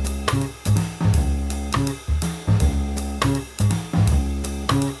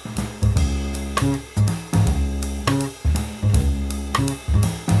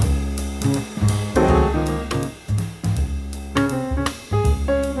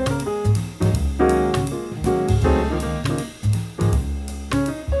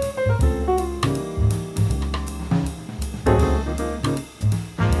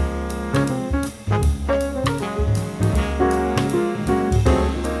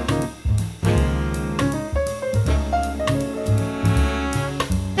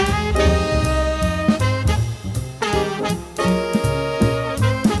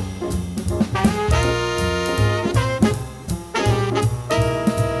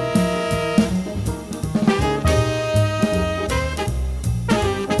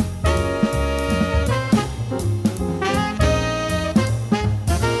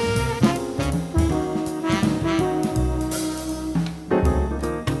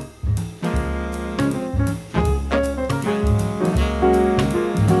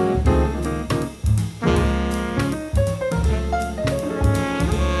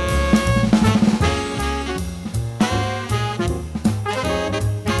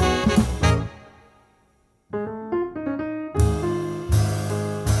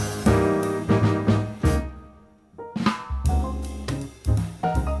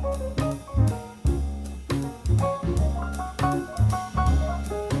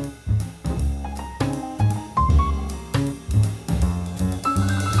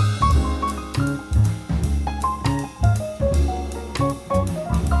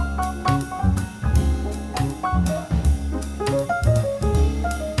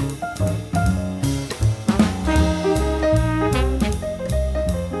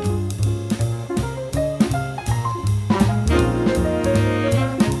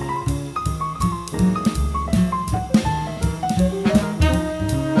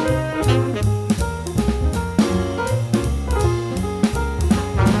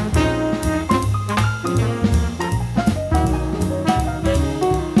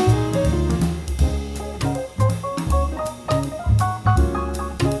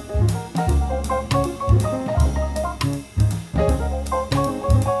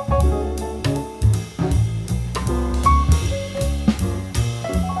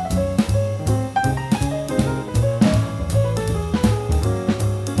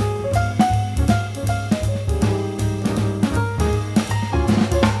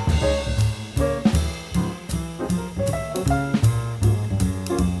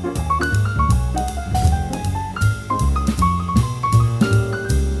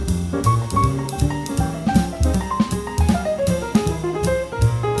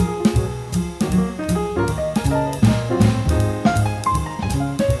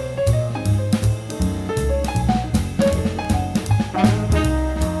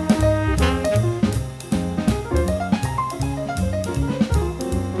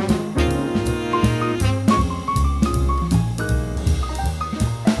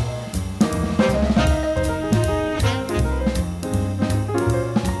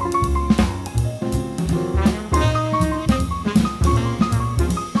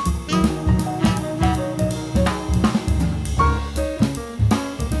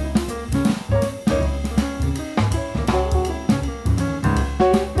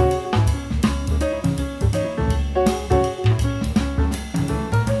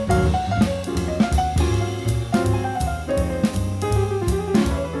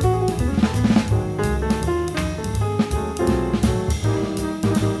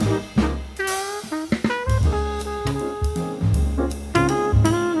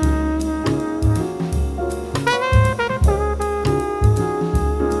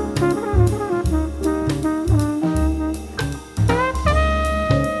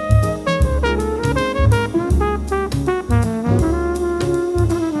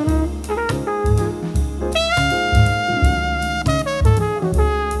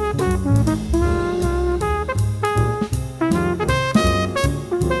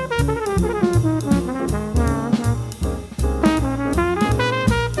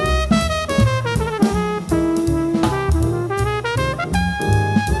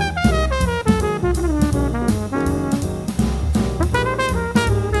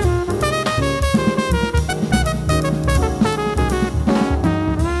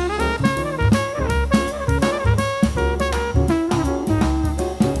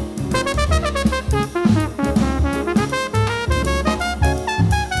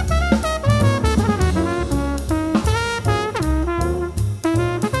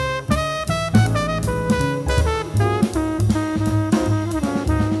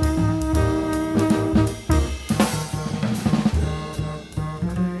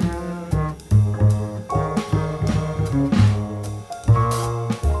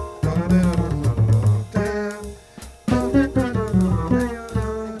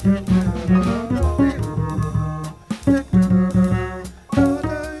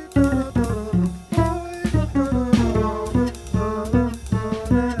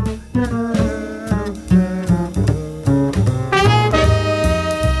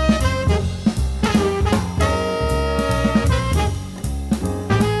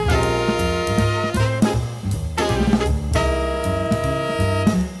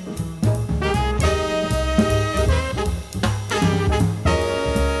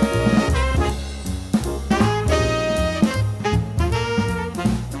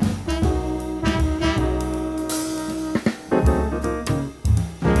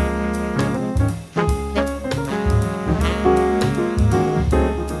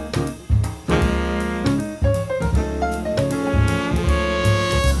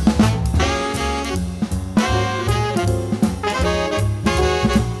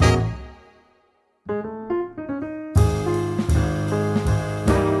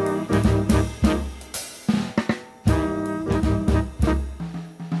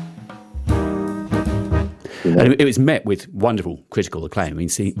 You know? And it was met with wonderful critical acclaim. I mean,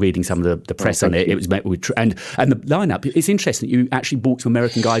 reading some of the press on it, it was met with... and the lineup, it's interesting that you actually brought some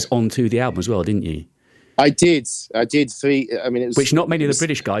American guys onto the album as well, didn't you? I did 3. I mean, it was, which not many of the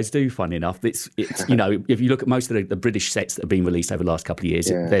British guys do. Funny enough, it's you know, if you look at most of the British sets that have been released over the last couple of years,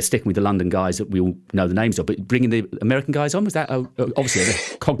 they're sticking with the London guys that we all know the names of. But bringing the American guys on, was that obviously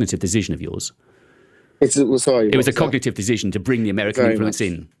a cognitive decision of yours? It was a cognitive decision to bring the American influence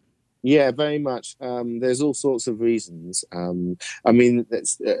in. Yeah, very much. There's all sorts of reasons. I mean,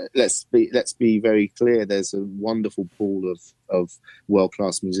 let's be very clear. There's a wonderful pool of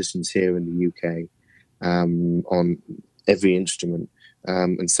world-class musicians here in the UK. On every instrument,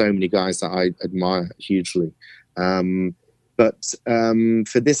 and so many guys that I admire hugely. But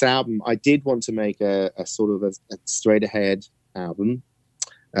for this album, I did want to make a sort of a straight ahead album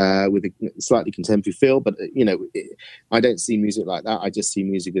with a slightly contemporary feel. But you know, I don't see music like that. I just see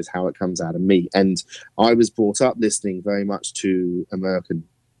music as how it comes out of me. And I was brought up listening very much to American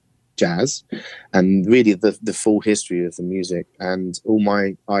jazz, and really the full history of the music. And all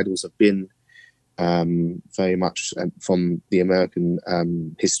my idols have been very much from the American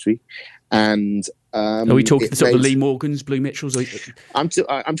history, and are we talking sort of the Lee Morgans, Blue Mitchells? I'm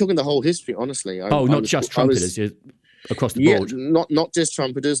talking the whole history, honestly. Not just trumpeters, across the board. Not just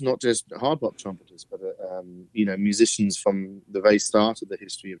trumpeters, not just hard bop trumpeters, but you know, musicians from the very start of the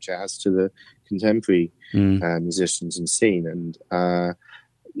history of jazz to the contemporary musicians and scene, and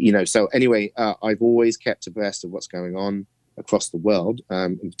you know. So anyway, I've always kept abreast of what's going on across the world,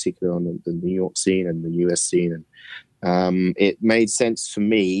 in particular on the New York scene and the US scene. And it made sense for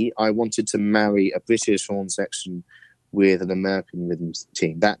me. I wanted to marry a British horn section with an American rhythm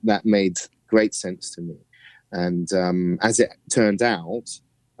team. That made great sense to me. And as it turned out,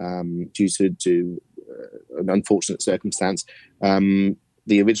 due to an unfortunate circumstance,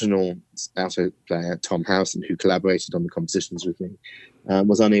 the original alto player, Tom Howson, who collaborated on the compositions with me,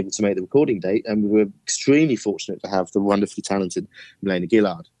 was unable to make the recording date, and we were extremely fortunate to have the wonderfully talented Milena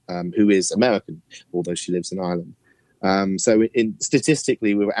Gillard, who is American, although she lives in Ireland. So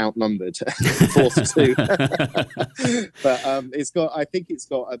statistically, we were outnumbered 4-2. But I think it's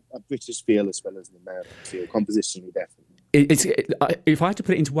got a British feel as well as an American feel, compositionally, definitely. If I had to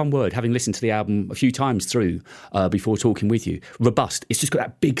put it into one word, having listened to the album a few times through before talking with you, robust. It's just got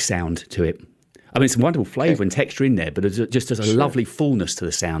that big sound to it. I mean, it's a wonderful flavour and texture in there, but it's just there's a lovely fullness to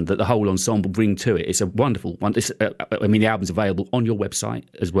the sound that the whole ensemble bring to it. It's a wonderful one. I mean, the album's available on your website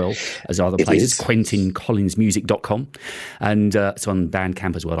as well as other places, QuentinCollinsmusic.com, and it's on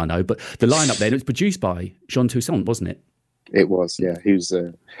Bandcamp as well, I know. But the lineup there, it was produced by Jean Toussaint, wasn't it? It was, yeah. He's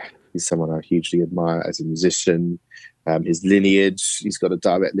someone I hugely admire as a musician. His lineage, he's got a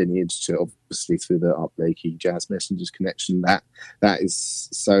direct lineage to, obviously, through the Art Blakey Jazz Messengers connection. That is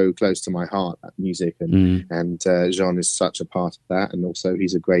so close to my heart, that music, and Jean is such a part of that. And also,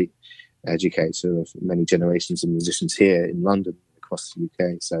 he's a great educator of many generations of musicians here in London, across the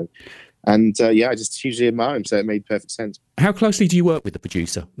UK. So, and I just hugely admire him. So it made perfect sense. How closely do you work with the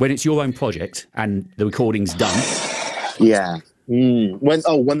producer when it's your own project and the recording's done? Yeah. When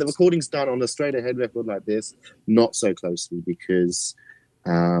the recording's done on a straight ahead record like this, not so closely, because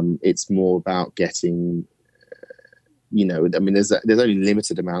it's more about getting, I mean, there's only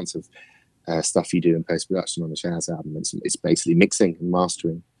limited amounts of stuff you do in post production on a jazz album. It's basically mixing and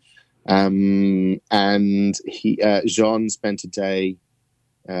mastering. And Jean spent a day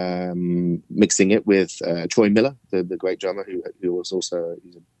mixing it with Troy Miller, the great drummer who was also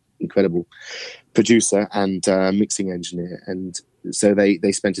an incredible producer and mixing engineer, and so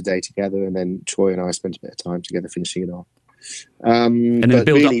they spent a day together, and then Troy and I spent a bit of time together finishing it off. And then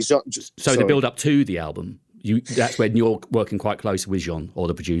the build up to the album, that's when you're working quite close with Jean or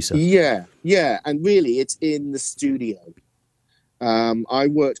the producer. Yeah, and really it's in the studio. I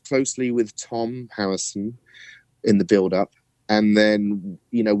worked closely with Tom Howson in the build up. And then,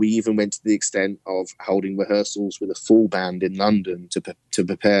 we even went to the extent of holding rehearsals with a full band in London to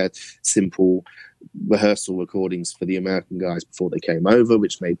prepare simple rehearsal recordings for the American guys before they came over,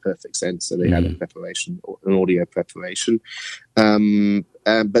 which made perfect sense. So they had an audio preparation.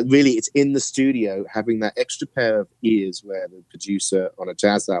 But really, it's in the studio, having that extra pair of ears where the producer on a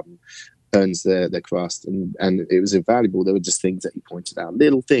jazz album earns their crust. And it was invaluable. There were just things that you pointed out,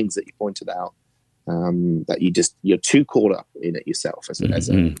 little things that you pointed out. That you're too caught up in it yourself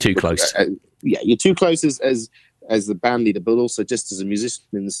too close. You're too close as the band leader, but also just as a musician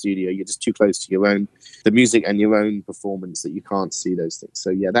in the studio, you're just too close to the music and your own performance that you can't see those things.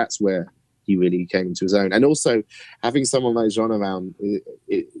 So that's where he really came into his own. And also having someone like Jean around,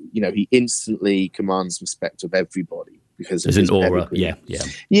 he instantly commands respect of everybody, because there's an aura. Yeah.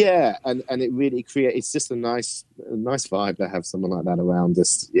 And it really creates. It's just a nice vibe to have someone like that around.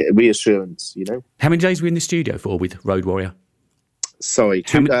 This reassurance, you know. How many days were you in the studio for with Road Warrior? Sorry,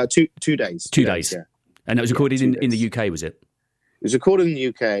 2 days. 2 days. 2 days. Yeah. And it was recorded in the UK, was it? It was recorded in the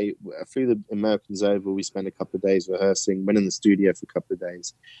UK. I flew the Americans over. We spent a couple of days rehearsing. Went in the studio for a couple of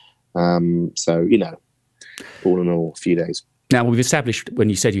days. So you know, all in all, a few days. Now, we've established when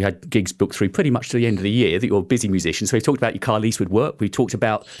you said you had gigs booked through pretty much to the end of the year that you're a busy musician. So we've talked about your Carl Eastwood work. We've talked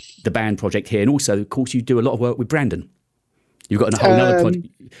about the band project here. And also, of course, you do a lot of work with Brandon. You've got a whole other project.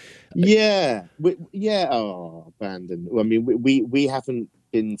 Yeah. Oh, Brandon. I mean, we haven't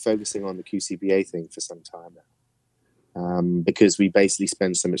been focusing on the QCBA thing for some time now because we basically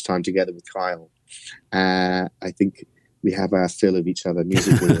spend so much time together with Kyle. I think we have our fill of each other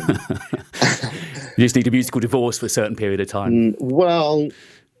musically. You just need a musical divorce for a certain period of time. Well,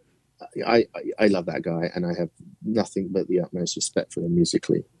 I love that guy, and I have nothing but the utmost respect for him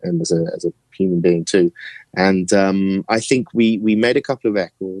musically and as a human being too. And I think we made a couple of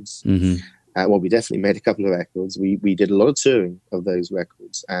records. Mm-hmm. Well, we definitely made a couple of records. We did a lot of touring of those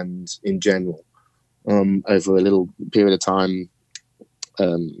records, and in general, over a little period of time,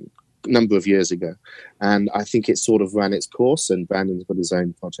 number of years ago, and I think it sort of ran its course. And Brandon's got his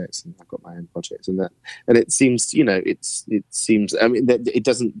own projects, and I've got my own projects, and it seems, you know, it seems. I mean, it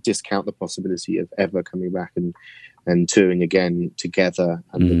doesn't discount the possibility of ever coming back and touring again together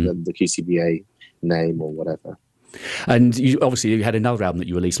under the QCBA name or whatever. And you had another album that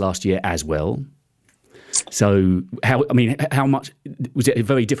you released last year as well. So how much was it? A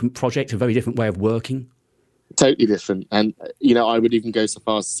very different project, a very different way of working. Totally different. And, you know, I would even go so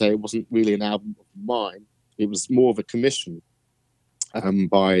far as to say it wasn't really an album of mine. It was more of a commission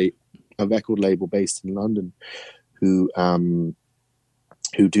by a record label based in London who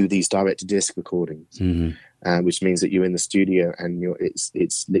do these direct-to-disc recordings, which means that you're in the studio and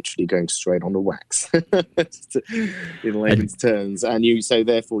it's literally going straight on the wax, in layman's terms. And so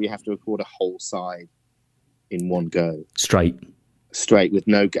therefore you have to record a whole side in one go. Straight with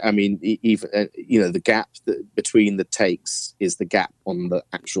no, I mean, even you know, the gap between the takes is the gap on the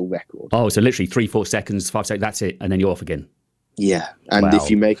actual record. Oh, so literally 3-4 seconds, 5 seconds, that's it, and then you're off again. Yeah, and if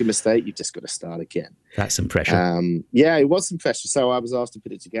you make a mistake, you've just got to start again. That's some pressure. Yeah, it was some pressure. So I was asked to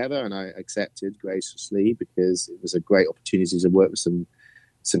put it together, and I accepted graciously because it was a great opportunity to work with some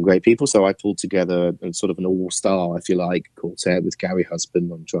great people. So I pulled together a sort of an all-star, if you like, quartet with Gary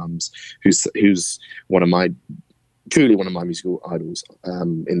Husband on drums, who's truly one of my musical idols,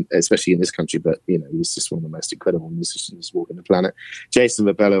 especially in this country. But you know, he's just one of the most incredible musicians walking the planet. Jason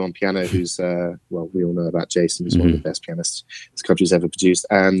Rebello on piano, who's we all know about Jason. He's one of the best pianists this country's ever produced,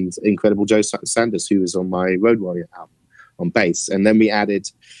 and incredible Joe Sanders, who was on my Road Warrior album on bass. And then we added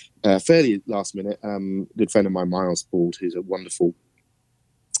fairly last minute, good friend of mine, Miles Bald, who's a wonderful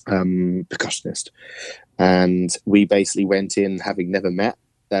percussionist, and we basically went in having never met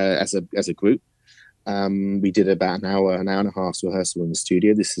as a group. We did about an hour and a half rehearsal in the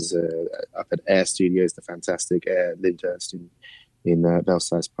studio. This is up at Air Studios, the fantastic Air Lyndhurst in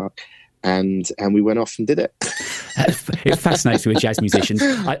Belsize Park, and we went off and did it. It fascinates me with jazz musicians.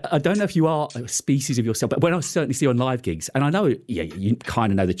 I don't know if you are a species of yourself, but when I certainly see you on live gigs, and I know, you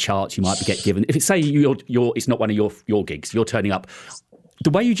kind of know the charts you might get given. If it's say it's not one of your gigs, you're turning up. The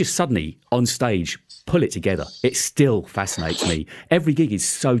way you just suddenly on stage pull it together, it still fascinates me. Every gig is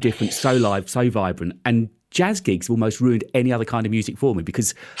so different, so live, so vibrant, and jazz gigs almost ruined any other kind of music for me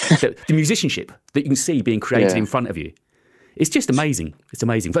because the musicianship that you can see being created in front of you, it's just amazing. It's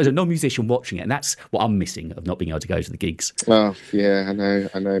amazing. As a non-musician watching it, and that's what I'm missing of not being able to go to the gigs. Oh, yeah,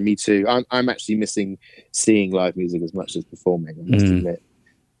 I know. Me too. I'm actually missing seeing live music as much as performing, I must admit.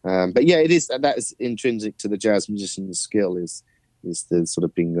 But yeah, that is intrinsic to the jazz musician's skill is the sort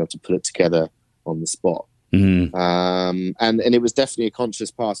of being able to put it together on the spot. And it was definitely a conscious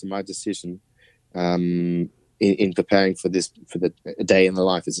part of my decision in preparing for the day in the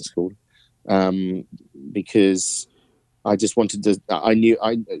life, as it's called, because I just wanted to.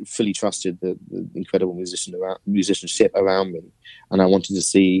 I fully trusted the incredible musicianship around me, and I wanted to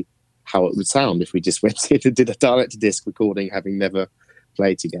see how it would sound if we just went in and did a direct-to-disc recording, having never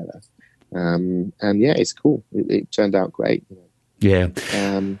played together. And yeah, it's cool. It turned out great. You know. Yeah.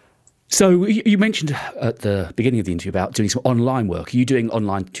 So you mentioned at the beginning of the interview about doing some online work. Are you doing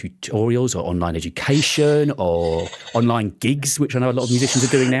online tutorials or online education or online gigs, which I know a lot of musicians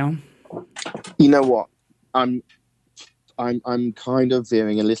are doing now? You know what? I'm kind of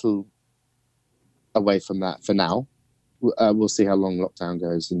veering a little away from that for now. We'll see how long lockdown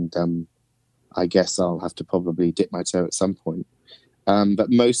goes, and I guess I'll have to probably dip my toe at some point. But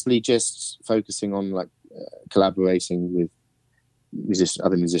mostly just focusing on like collaborating with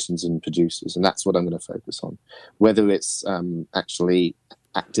other musicians and producers, and that's what I'm going to focus on. Whether it's actually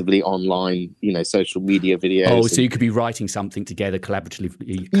actively online, social media videos. Oh, so you could be writing something together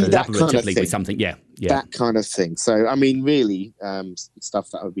collaboratively with something. Yeah, that kind of thing. So, I mean, really, stuff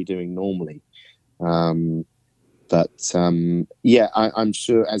that I would be doing normally. I'm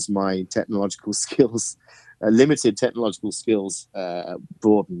sure as my technological skills, limited technological skills,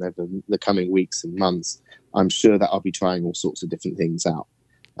 broaden over the coming weeks and months, I'm sure that I'll be trying all sorts of different things out.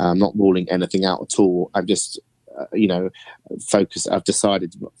 I'm not ruling anything out at all. I'm just, I've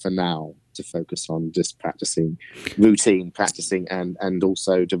decided for now to focus on just practicing, and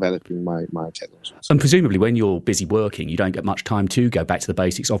also developing my technology. And presumably when you're busy working, you don't get much time to go back to the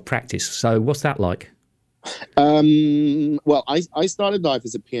basics of practice. So what's that like? Well, I started life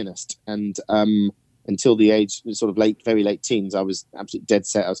as a pianist, and until the age, sort of very late teens, I was absolutely dead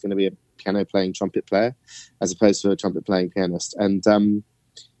set I was going to be a piano-playing trumpet player as opposed to a trumpet-playing pianist. And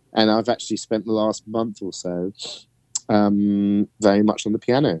I've actually spent the last month or so very much on the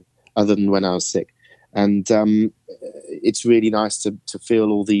piano, other than when I was sick. And it's really nice to feel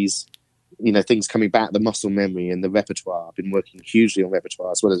all these, things coming back, the muscle memory and the repertoire. I've been working hugely on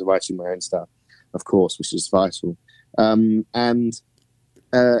repertoire as well as writing my own stuff, of course, which is vital. I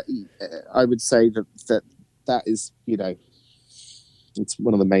would say that is, it's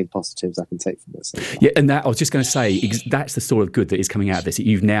one of the main positives I can take from this. Yeah, and I was just going to say, that's the sort of good that is coming out of this. That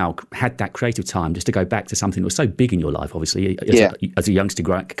you've now had that creative time just to go back to something that was so big in your life, obviously, as a youngster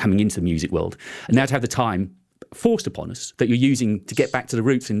coming into the music world. And now to have the time forced upon us that you're using to get back to the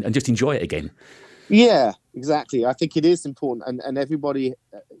roots and just enjoy it again. Yeah, exactly. I think it is important. And everybody,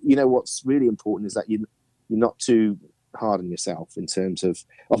 what's really important is that you're not too hard on yourself in terms of,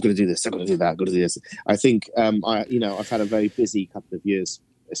 I've got to do this, I've got to do that, I've got to do this. I think I've had a very busy couple of years,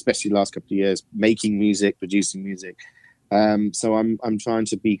 especially the last couple of years, making music, producing music. So I'm trying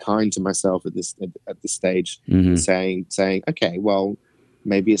to be kind to myself at this stage, saying, okay, well,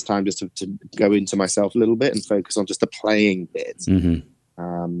 maybe it's time just to go into myself a little bit and focus on just the playing bit.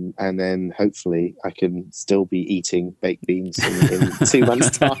 And then hopefully I can still be eating baked beans in 2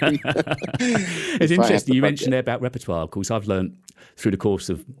 months' time. It's interesting. You mentioned there about repertoire. Of course, I've learned through the course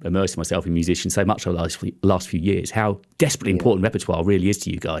of immersing myself in musicians so much over the last few years how desperately important repertoire really is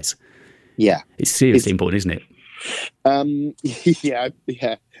to you guys. Yeah. It's seriously important, isn't it? Yeah.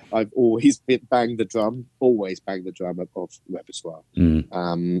 I've always banged the drum of repertoire.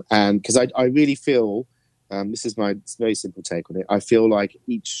 And because I really feel... this is my very simple take on it. I feel like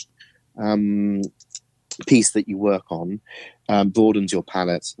each piece that you work on broadens your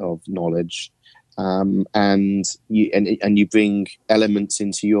palette of knowledge, and you bring elements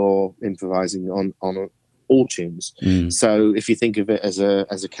into your improvising on all tunes. So if you think of it as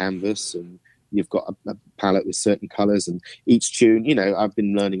a canvas, and you've got a palette with certain colours, and each tune, I've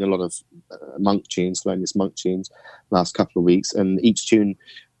been learning a lot of monk tunes last couple of weeks, and each tune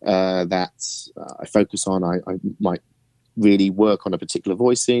that I focus on, I might really work on a particular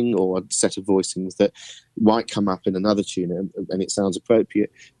voicing or a set of voicings that might come up in another tune and it sounds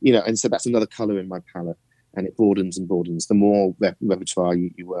appropriate, and so that's another colour in my palette, and it broadens and broadens the more repertoire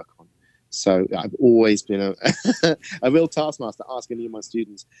you work on. So I've always been a real taskmaster, ask any of my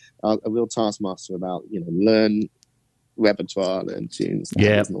students, a real taskmaster about, learn repertoire and tunes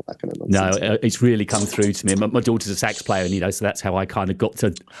and all that kind of nonsense. No, it's really come through to me. My daughter's a sax player, and so that's how I kind of got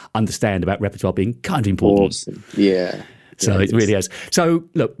to understand about repertoire being kind of important. Awesome. Yeah. So it really is. So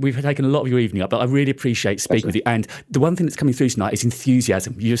look, we've taken a lot of your evening up, but I really appreciate speaking with you. And the one thing that's coming through tonight is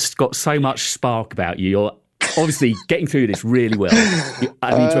enthusiasm. You've just got so much spark about you. You're obviously getting through this really well.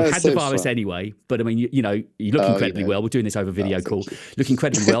 I mean, to have had the virus anyway, but I mean, you look incredibly well. We're doing this over video call. Look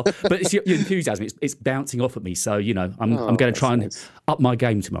incredibly well. But it's your enthusiasm. It's bouncing off at me. So, I'm going to try and up my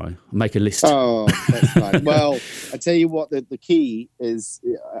game tomorrow and make a list. Oh, that's nice. Well, I tell you what, the key is,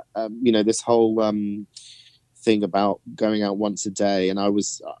 this whole thing about going out once a day. And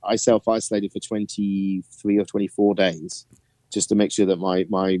I self-isolated for 23 or 24 days just to make sure that my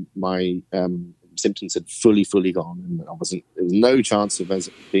symptoms had fully gone, and there was no chance of us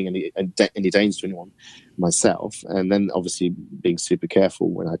being any danger to anyone, myself. And then obviously being super careful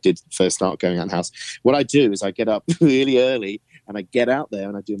when I did first start going out of the house. What I do is I get up really early and I get out there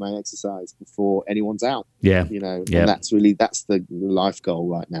and I do my exercise before anyone's out. And that's the life goal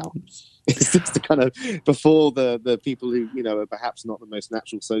right now. It's just the kind of before the people who are perhaps not the most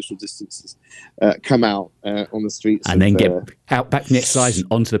natural social distances come out on the streets and then get out back from the exercise and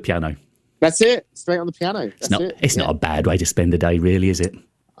onto the piano. That's it. Straight on the piano. It's not a bad way to spend the day, really, is it?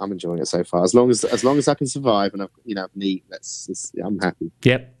 I'm enjoying it so far. As long as I can survive and I've neat, I'm happy.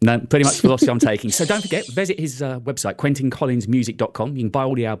 Yep, no, pretty much the philosophy I'm taking. So don't forget, visit his website, QuentinCollinsMusic.com. You can buy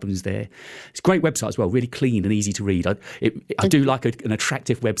all the albums there. It's a great website as well, really clean and easy to read. I do like an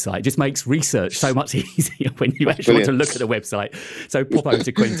attractive website. It just makes research so much easier when you actually want to look at the website. So pop over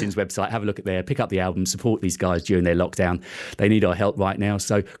to Quentin's website, have a look at there, pick up the album, support these guys during their lockdown. They need our help right now.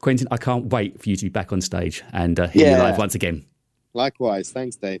 So Quentin, I can't wait for you to be back on stage and hear you live once again. Likewise.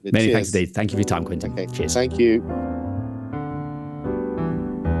 Thanks, David. Many thanks, Dave. Thank you for your time, Quentin. Okay. Cheers. Thank you.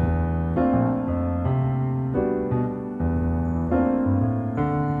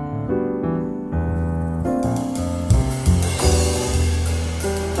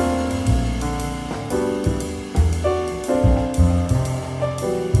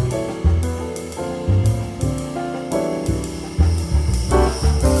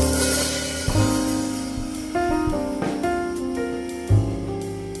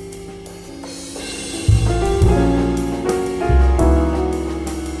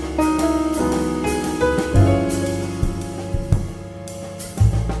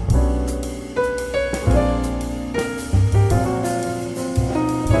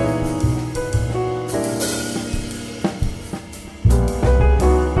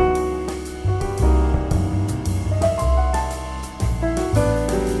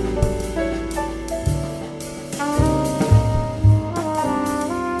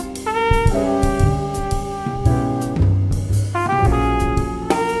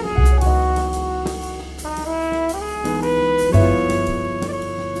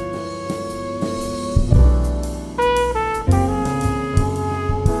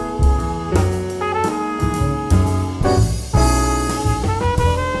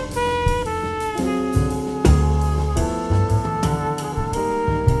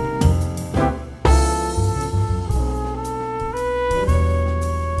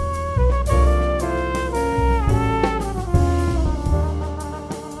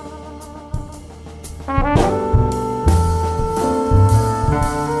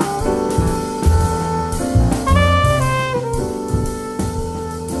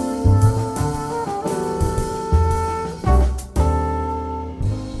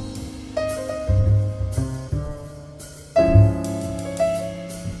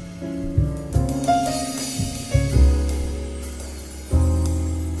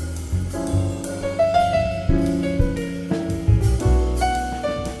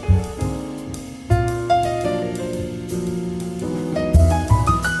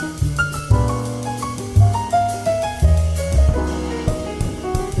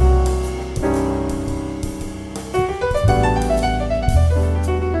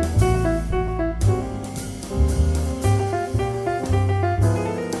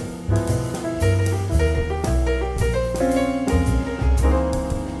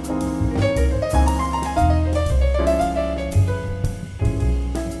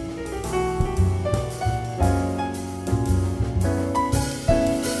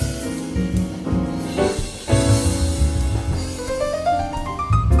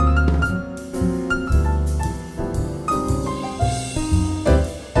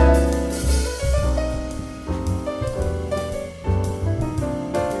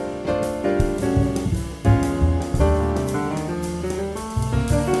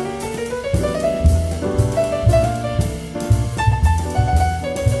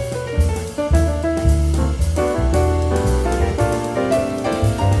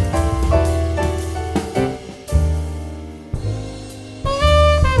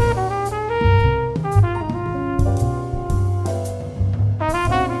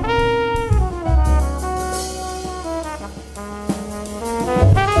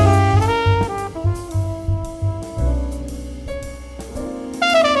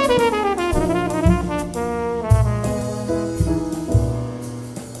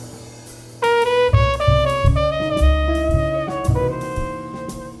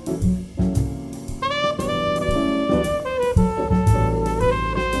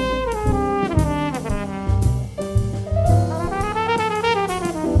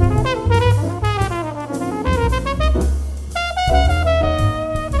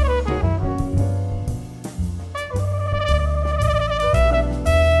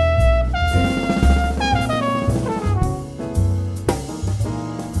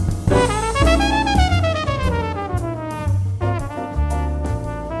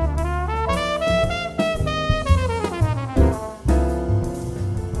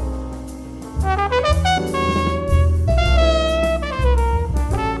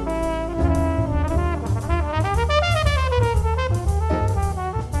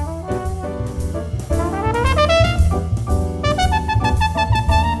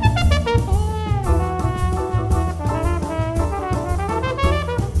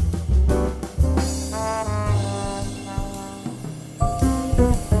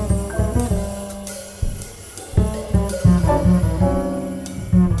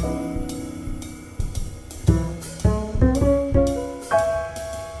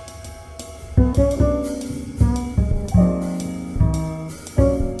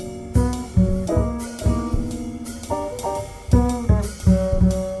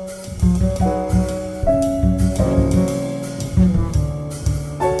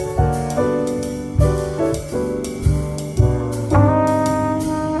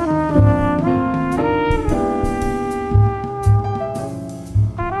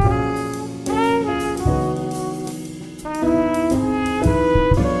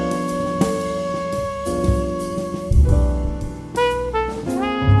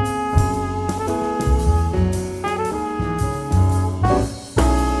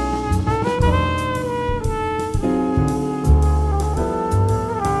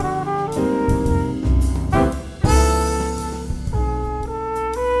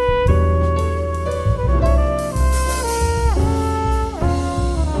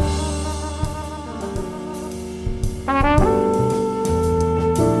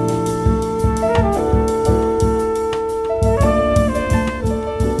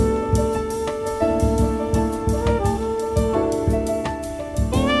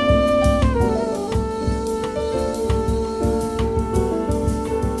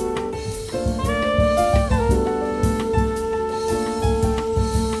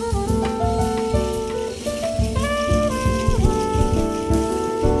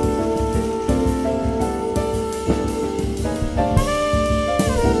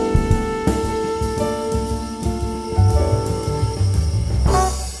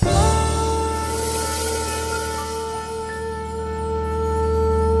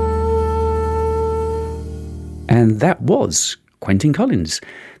 And that was Quentin Collins.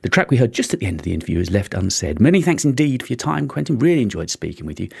 The track we heard just at the end of the interview is Left Unsaid. Many thanks indeed for your time, Quentin. Really enjoyed speaking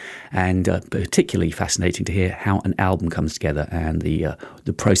with you, and particularly fascinating to hear how an album comes together and the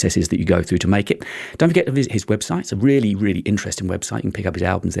processes that you go through to make it. Don't forget to visit his website. It's a really, really interesting website. You can pick up his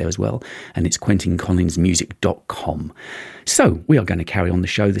albums there as well, and it's quentincollinsmusic.com. So we are going to carry on the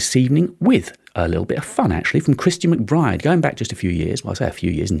show this evening with a little bit of fun, actually, from Christian McBride. Going back just a few years, well, I say a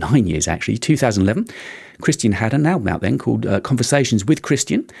few years, 9 years actually, 2011, Christian had an album out then called Conversations with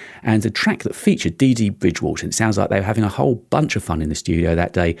Christian, and the track that featured Dee Dee Bridgewater. It sounds like they were having a whole bunch of fun in the studio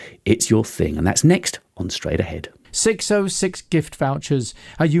that day. It's Your Thing, and that's next on Straight Ahead. 606 gift vouchers,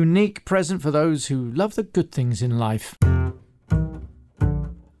 a unique present for those who love the good things in life.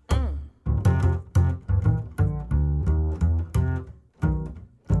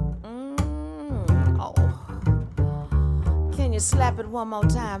 Slap it one more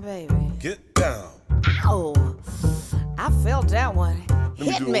time, baby. Get down. Ow! I felt that one.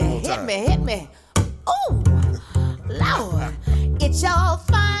 Hit me. Oh, Lord, it's your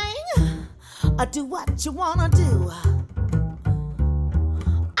thing. Do what you wanna do.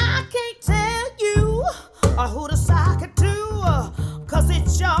 I can't tell you who to sock it to, 'cause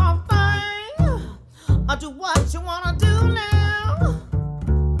it's your thing. Do what you wanna do now.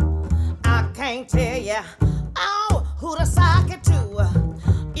 I can't tell you who to sock it to.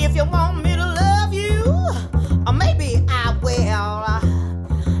 If you want me to love you, or maybe I will.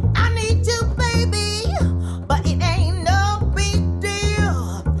 I need you, baby, but it ain't no big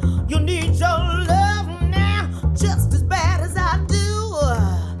deal. You need your love now, just as bad as I do.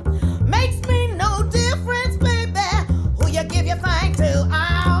 Makes me no difference, baby, who you give your thing to.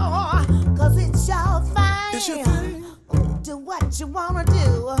 Oh, 'cause it's your thing. It's your thing. Do what you wanna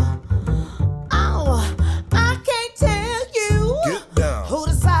do. Oh, I can't tell you who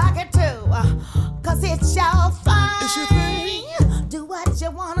to sock it to, 'cause it's your thing. It's your thing. Do what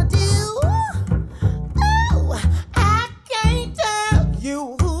you wanna do. Oh, I can't tell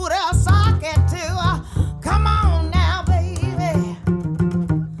you who to sock it to. Come on now, baby.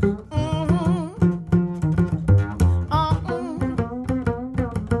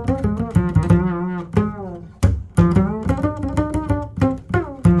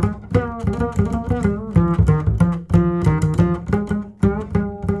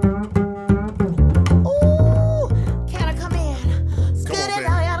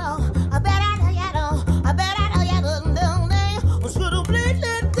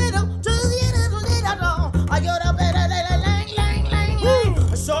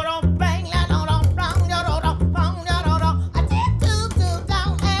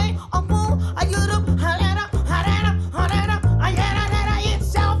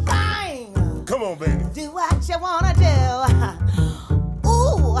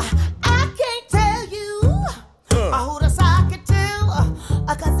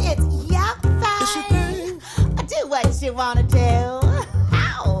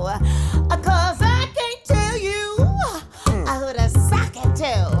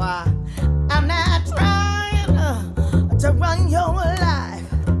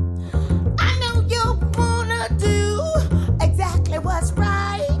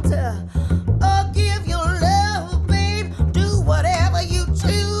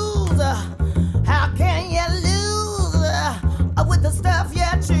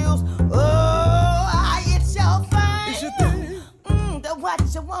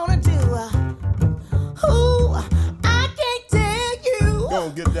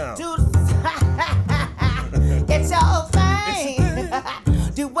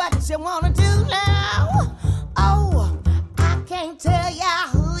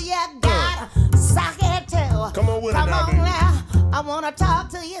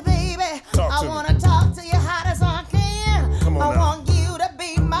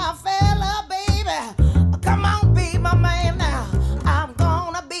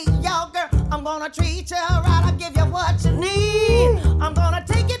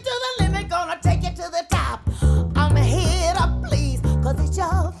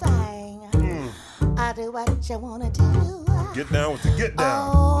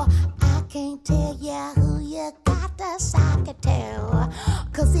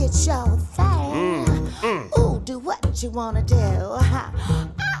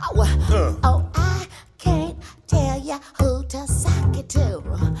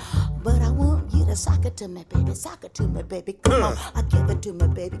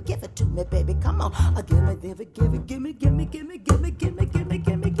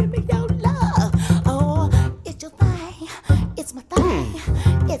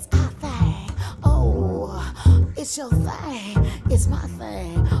 It's your thing, it's my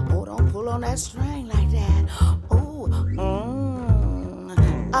thing. Oh, don't pull on that string like that. Oh,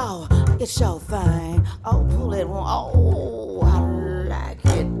 it's your thing. Oh, pull it one. Oh, I like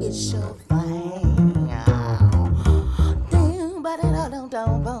it. It's your thing. Damn, but it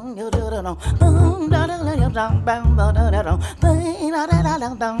don't bong you do the bong da da da bong bong da da da bang da da da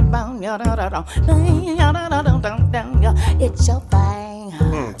bong ya da da da bang ya da da da. It's your thing.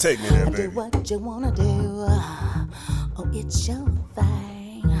 Take me there, baby. Do what you wanna do. Oh, it's your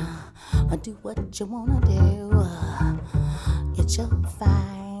thing. Do what you wanna do. It's your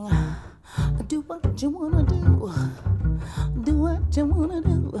thing. Do what you wanna do. Do what you wanna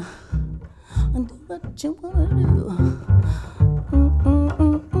do. Do what you wanna do.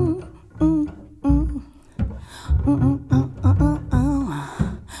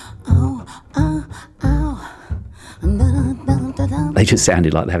 They just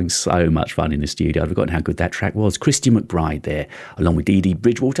sounded like they're having so much fun in the studio. I'd forgotten how good that track was. Christian McBride there, along with Dee Dee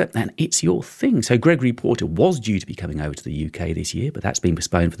Bridgewater, and It's Your Thing. So Gregory Porter was due to be coming over to the UK this year, but that's been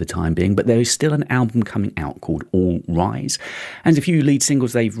postponed for the time being. But there is still an album coming out called All Rise, and a few lead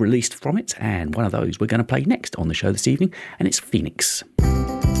singles they've released from it, and one of those we're going to play next on the show this evening, and it's Phoenix.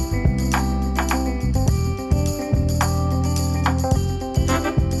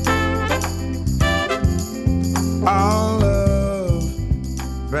 Our love,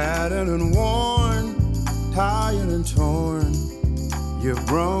 battered and worn, tired and torn. You've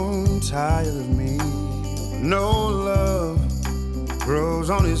grown tired of me. No love grows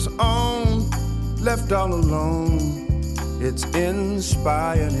on its own, left all alone. It's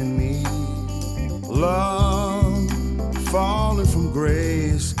inspired in me. Love, falling from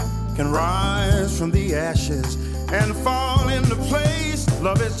grace, can rise from the ashes and fall into place.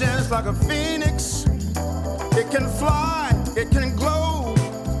 Love is just like a phoenix. It can fly, it can glow,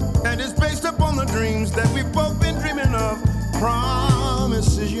 and it's based upon the dreams that we've both been dreaming of.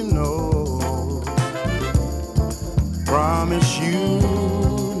 Promises, you know. Promise, you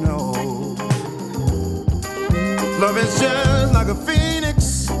know. Love is just like a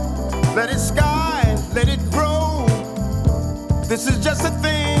phoenix. Let it sky, let it grow. This is just a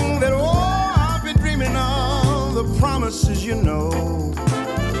thing that, oh, I've been dreaming of. The promises, you know.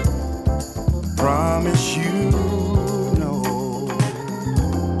 Promise, you know.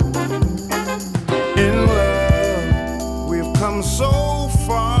 In love, we've come so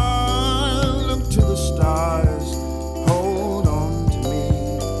far. Look to the stars. Hold on to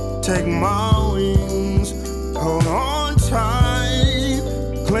me. Take my wings. Hold on tight.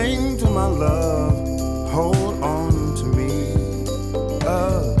 Cling to my love. Hold on to me.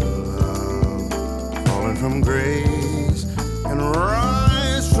 Falling from grace and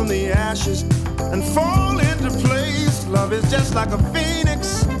rise from the ashes and fall into place. Love is just like a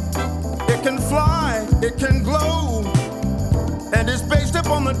phoenix. It can fly, it can glow, and it's based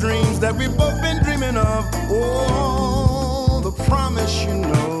upon the dreams that we've both been dreaming of. Oh, the promise, you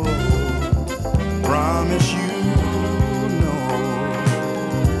know. Promise, you know.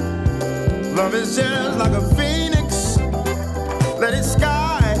 Love is just like a phoenix. Let it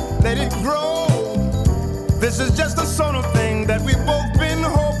sky, let it grow. This is just a sort of thing that we've both been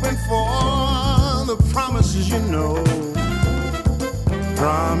hoping for. The promises, you know.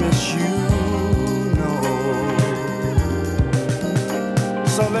 Promise, you know.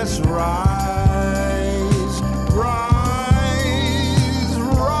 So let's rise, rise,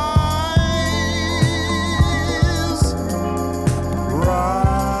 rise,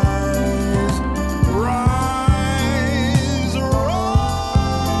 rise, rise,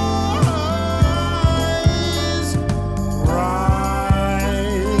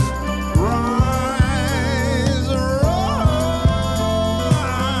 rise, rise, rise.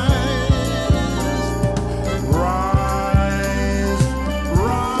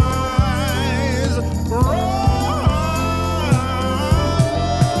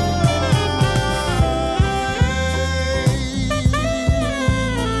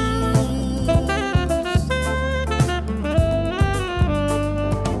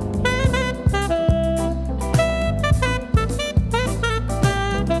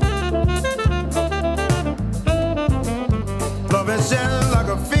 Love is just like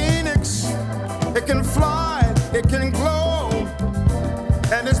a phoenix. It can fly, it can glow,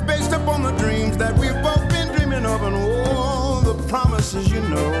 and it's based upon the dreams that we've both been dreaming of. And oh, the promises, you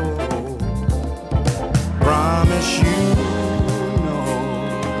know. Promise, you know.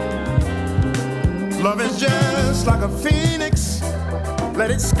 Love is just like a phoenix. Let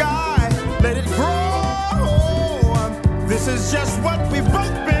it sky, let it grow. This is just what we've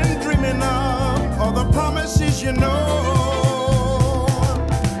both been dreaming of. All the promises, you know.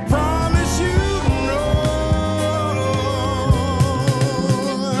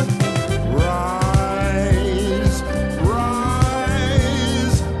 Rise,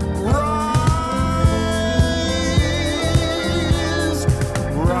 rise, rise.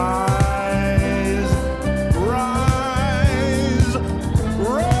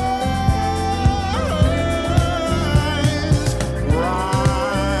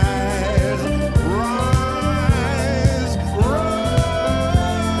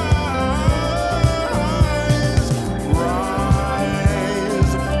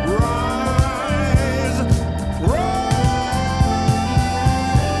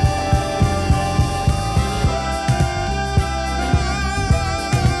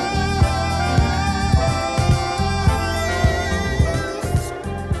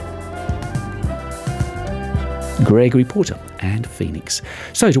 Gregory Porter and Phoenix.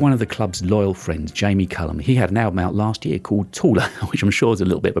 So to one of the club's loyal friends, Jamie Cullum. He had an album out last year called Taller, which I'm sure is a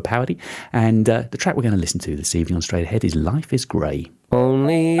little bit of a parody. And the track we're going to listen to this evening on Straight Ahead is Life is Grey.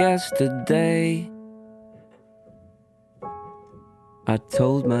 Only yesterday I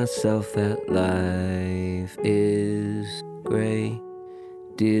told myself that life is grey.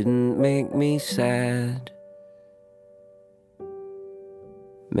 Didn't make me sad,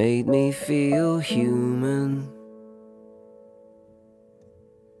 made me feel human.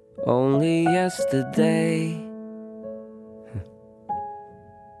 Only yesterday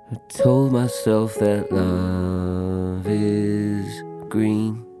I told myself that love is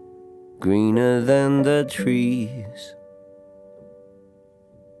green, greener than the trees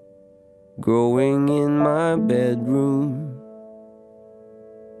growing in my bedroom.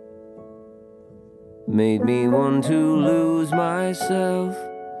 Made me want to lose myself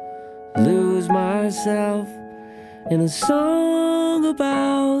in a song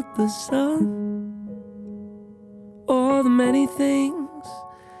about the sun, or the many things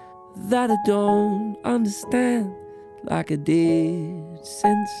that I don't understand, like I did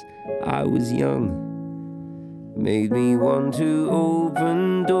since I was young. Made me want to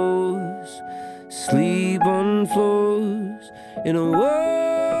open doors, sleep on floors, in a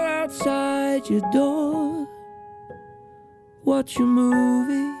world outside your door. Watch a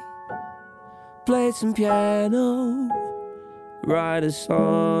movie, play some piano, write a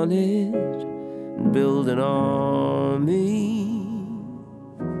sonnet, and build an army.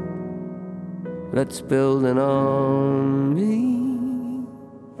 Let's build an army.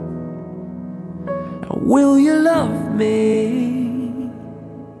 Now, will you love me?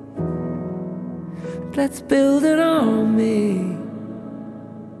 Let's build an army.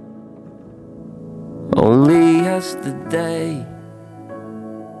 Only yesterday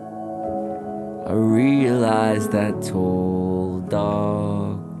I realized that tall,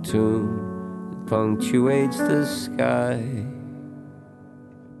 dark tune that punctuates the sky,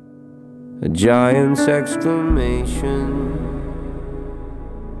 a giant's exclamation.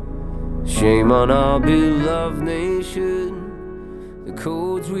 Shame on our beloved nation. The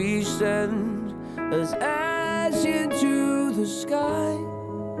codes we send as ash into the sky.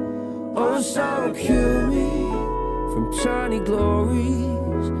 Oh, sorrow cure me from tiny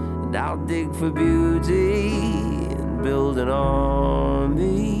glories, and I'll dig for beauty and build an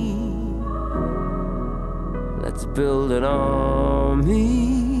army. Let's build an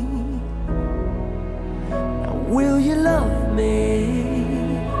army. Now, will you love me?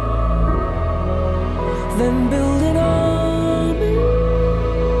 Then build an army.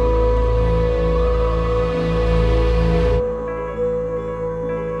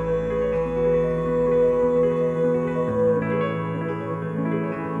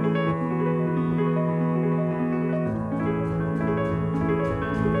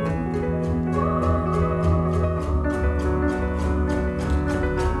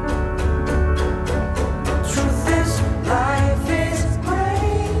 Truth is, life is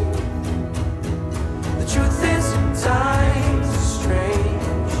grey. The truth is,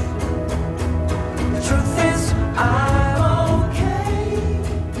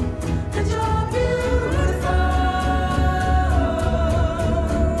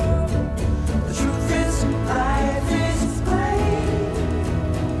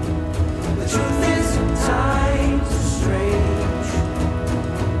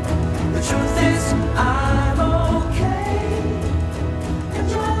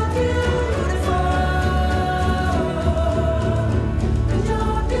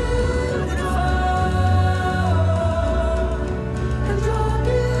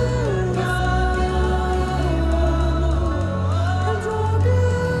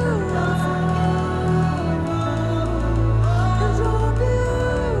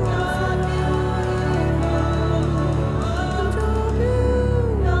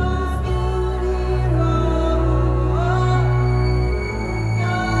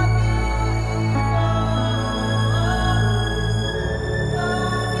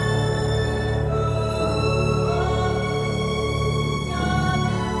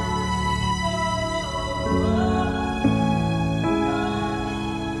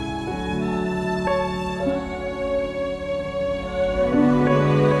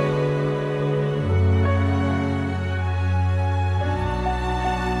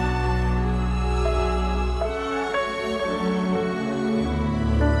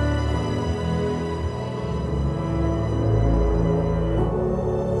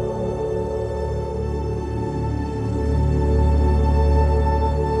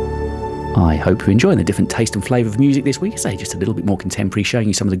 hope you're enjoying the different taste and flavour of music this week. I say just a little bit more contemporary, showing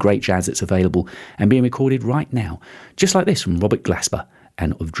you some of the great jazz that's available and being recorded right now. Just like this from Robert Glasper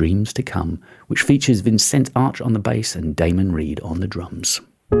and Of Dreams to Come, which features Vincent Arch on the bass and Damon Reed on the drums.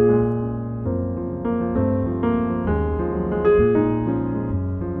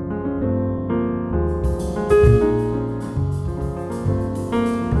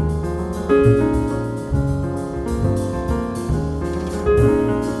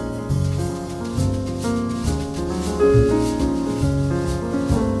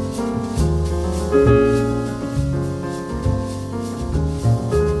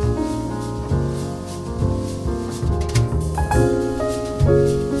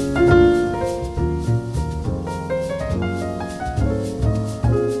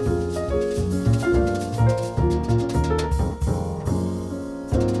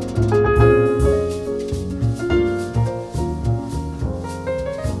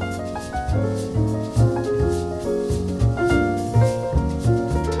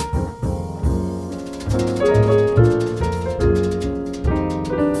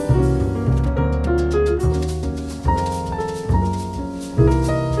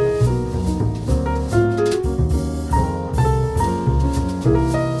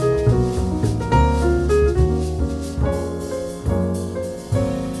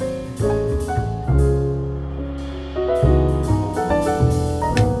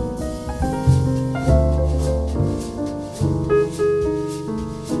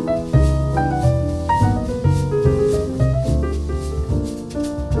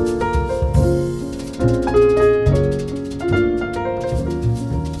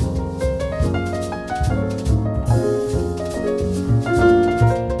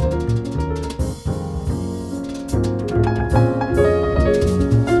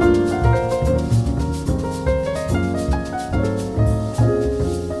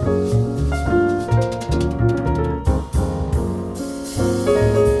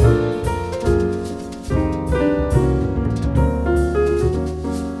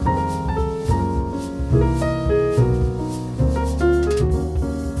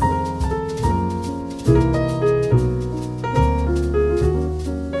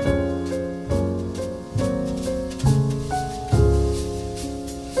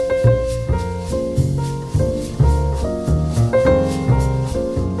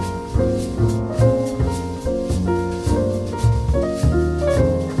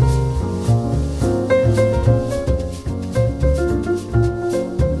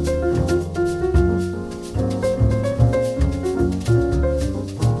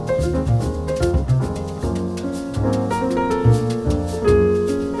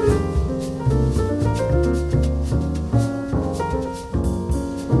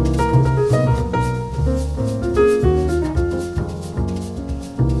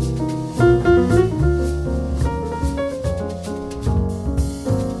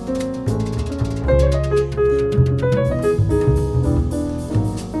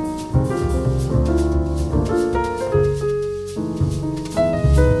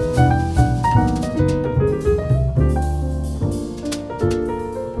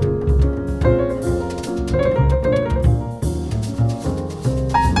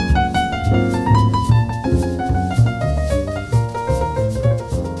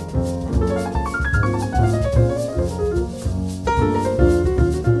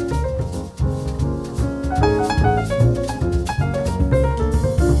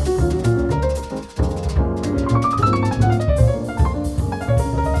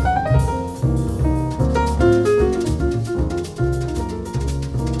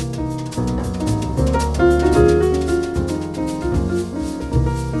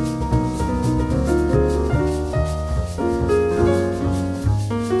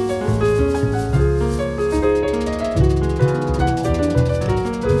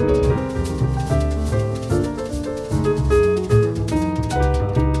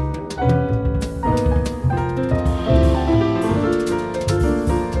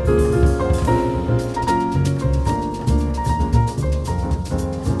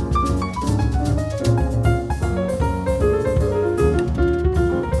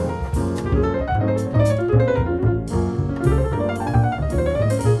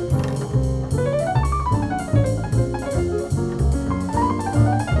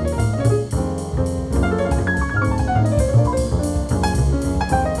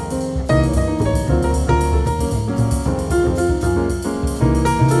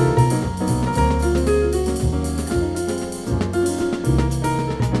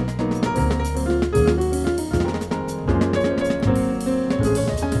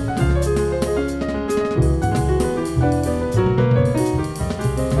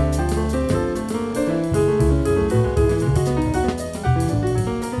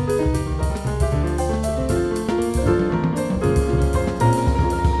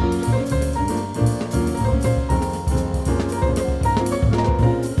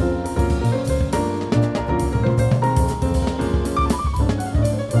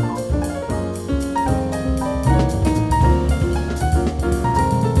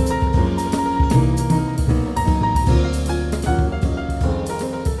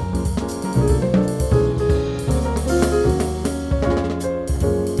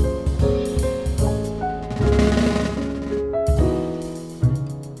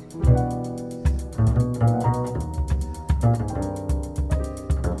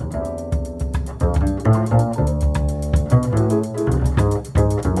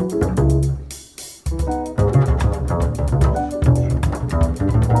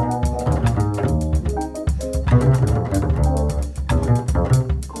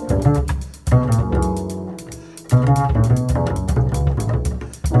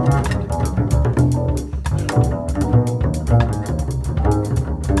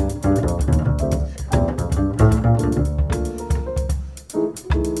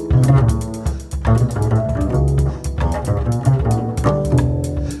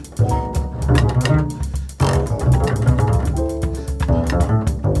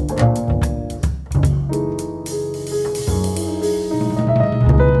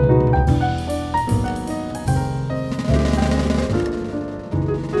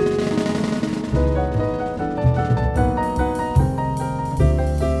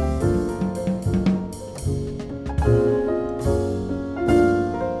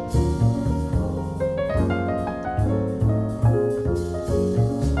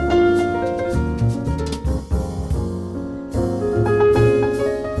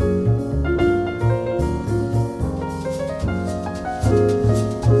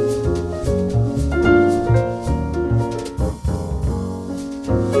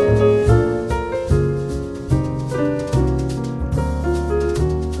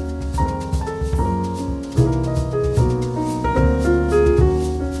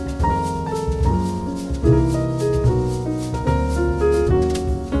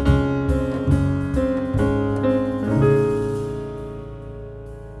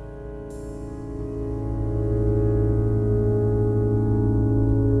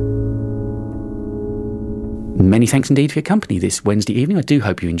 Many thanks indeed for your company this Wednesday evening. I do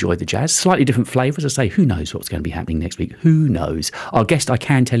hope you enjoyed the jazz. Slightly different flavours. I say, who knows what's going to be happening next week? Who knows? Our guest, I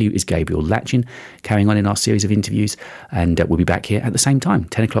can tell you, is Gabriel Latchin, carrying on in our series of interviews. And we'll be back here at the same time,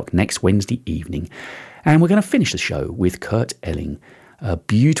 10 o'clock next Wednesday evening. And we're going to finish the show with Kurt Elling, a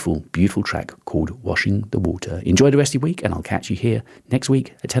beautiful, beautiful track called Washing the Water. Enjoy the rest of your week, and I'll catch you here next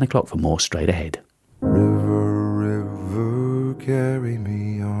week at 10 o'clock for more Straight Ahead. River, river, carry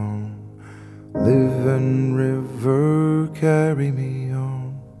me on. Living river, carry me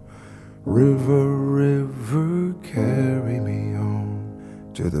on. River, river, carry me on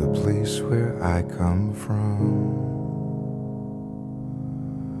to the place where I come from.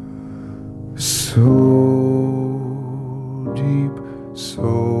 So deep, so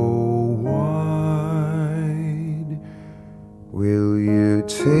wide, will you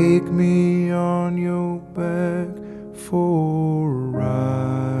take me on your back for a ride?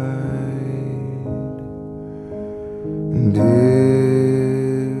 And if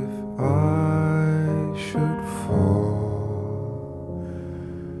I should fall,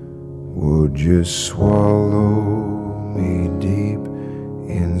 would you swallow me deep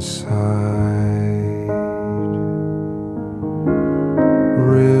inside?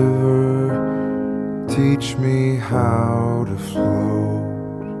 River, teach me how to float,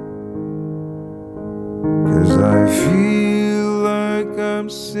 'cause I feel like I'm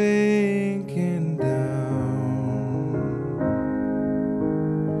sinking down.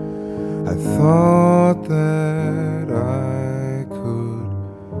 I thought that I could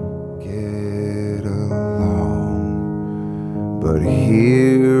get along, but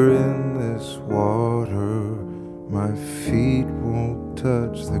here in this water my feet won't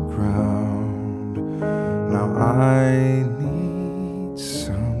touch the ground. Now I need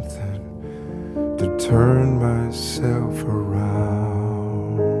something to turn myself around.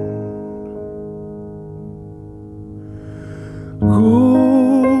 Going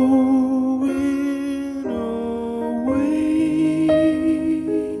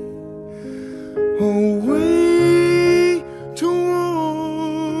away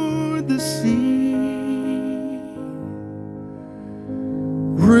toward the sea.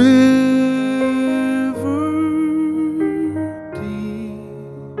 River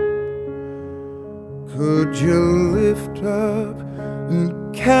deep, could you lift up and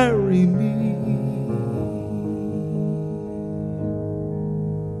carry me?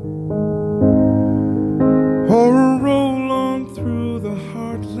 Or roll on through the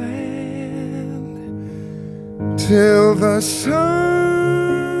heartland till the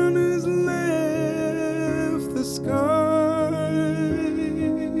sun has left the sky.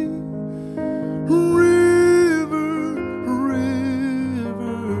 River,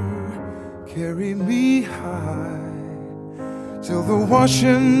 river, carry me high till the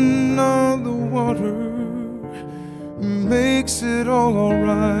washing of the water makes it all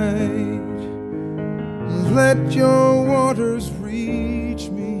alright. Let your waters reach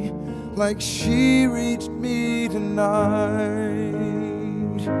me like she reached me tonight.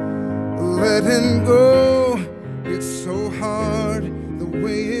 Letting go, it's so hard the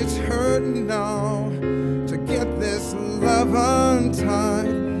way it's hurting now. To get this love untied,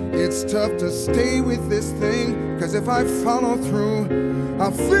 it's tough to stay with this thing, 'cause if I follow through,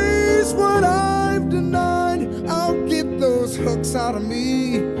 I'll face what I've denied. I'll get those hooks out of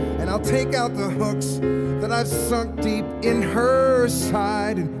me, and I'll take out the hooks that I've sunk deep in her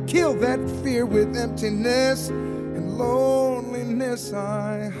side, and kill that fear with emptiness and loneliness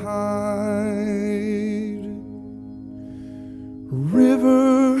I hide.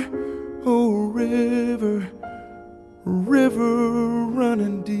 River, oh river, river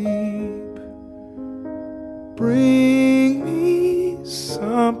running deep, bring me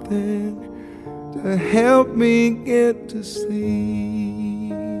something to help me get to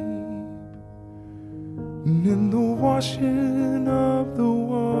sleep. And in the washing of the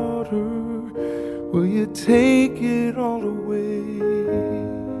water, will you take it all away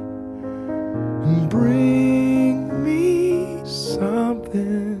and bring me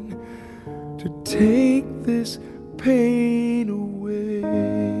something to take this pain away?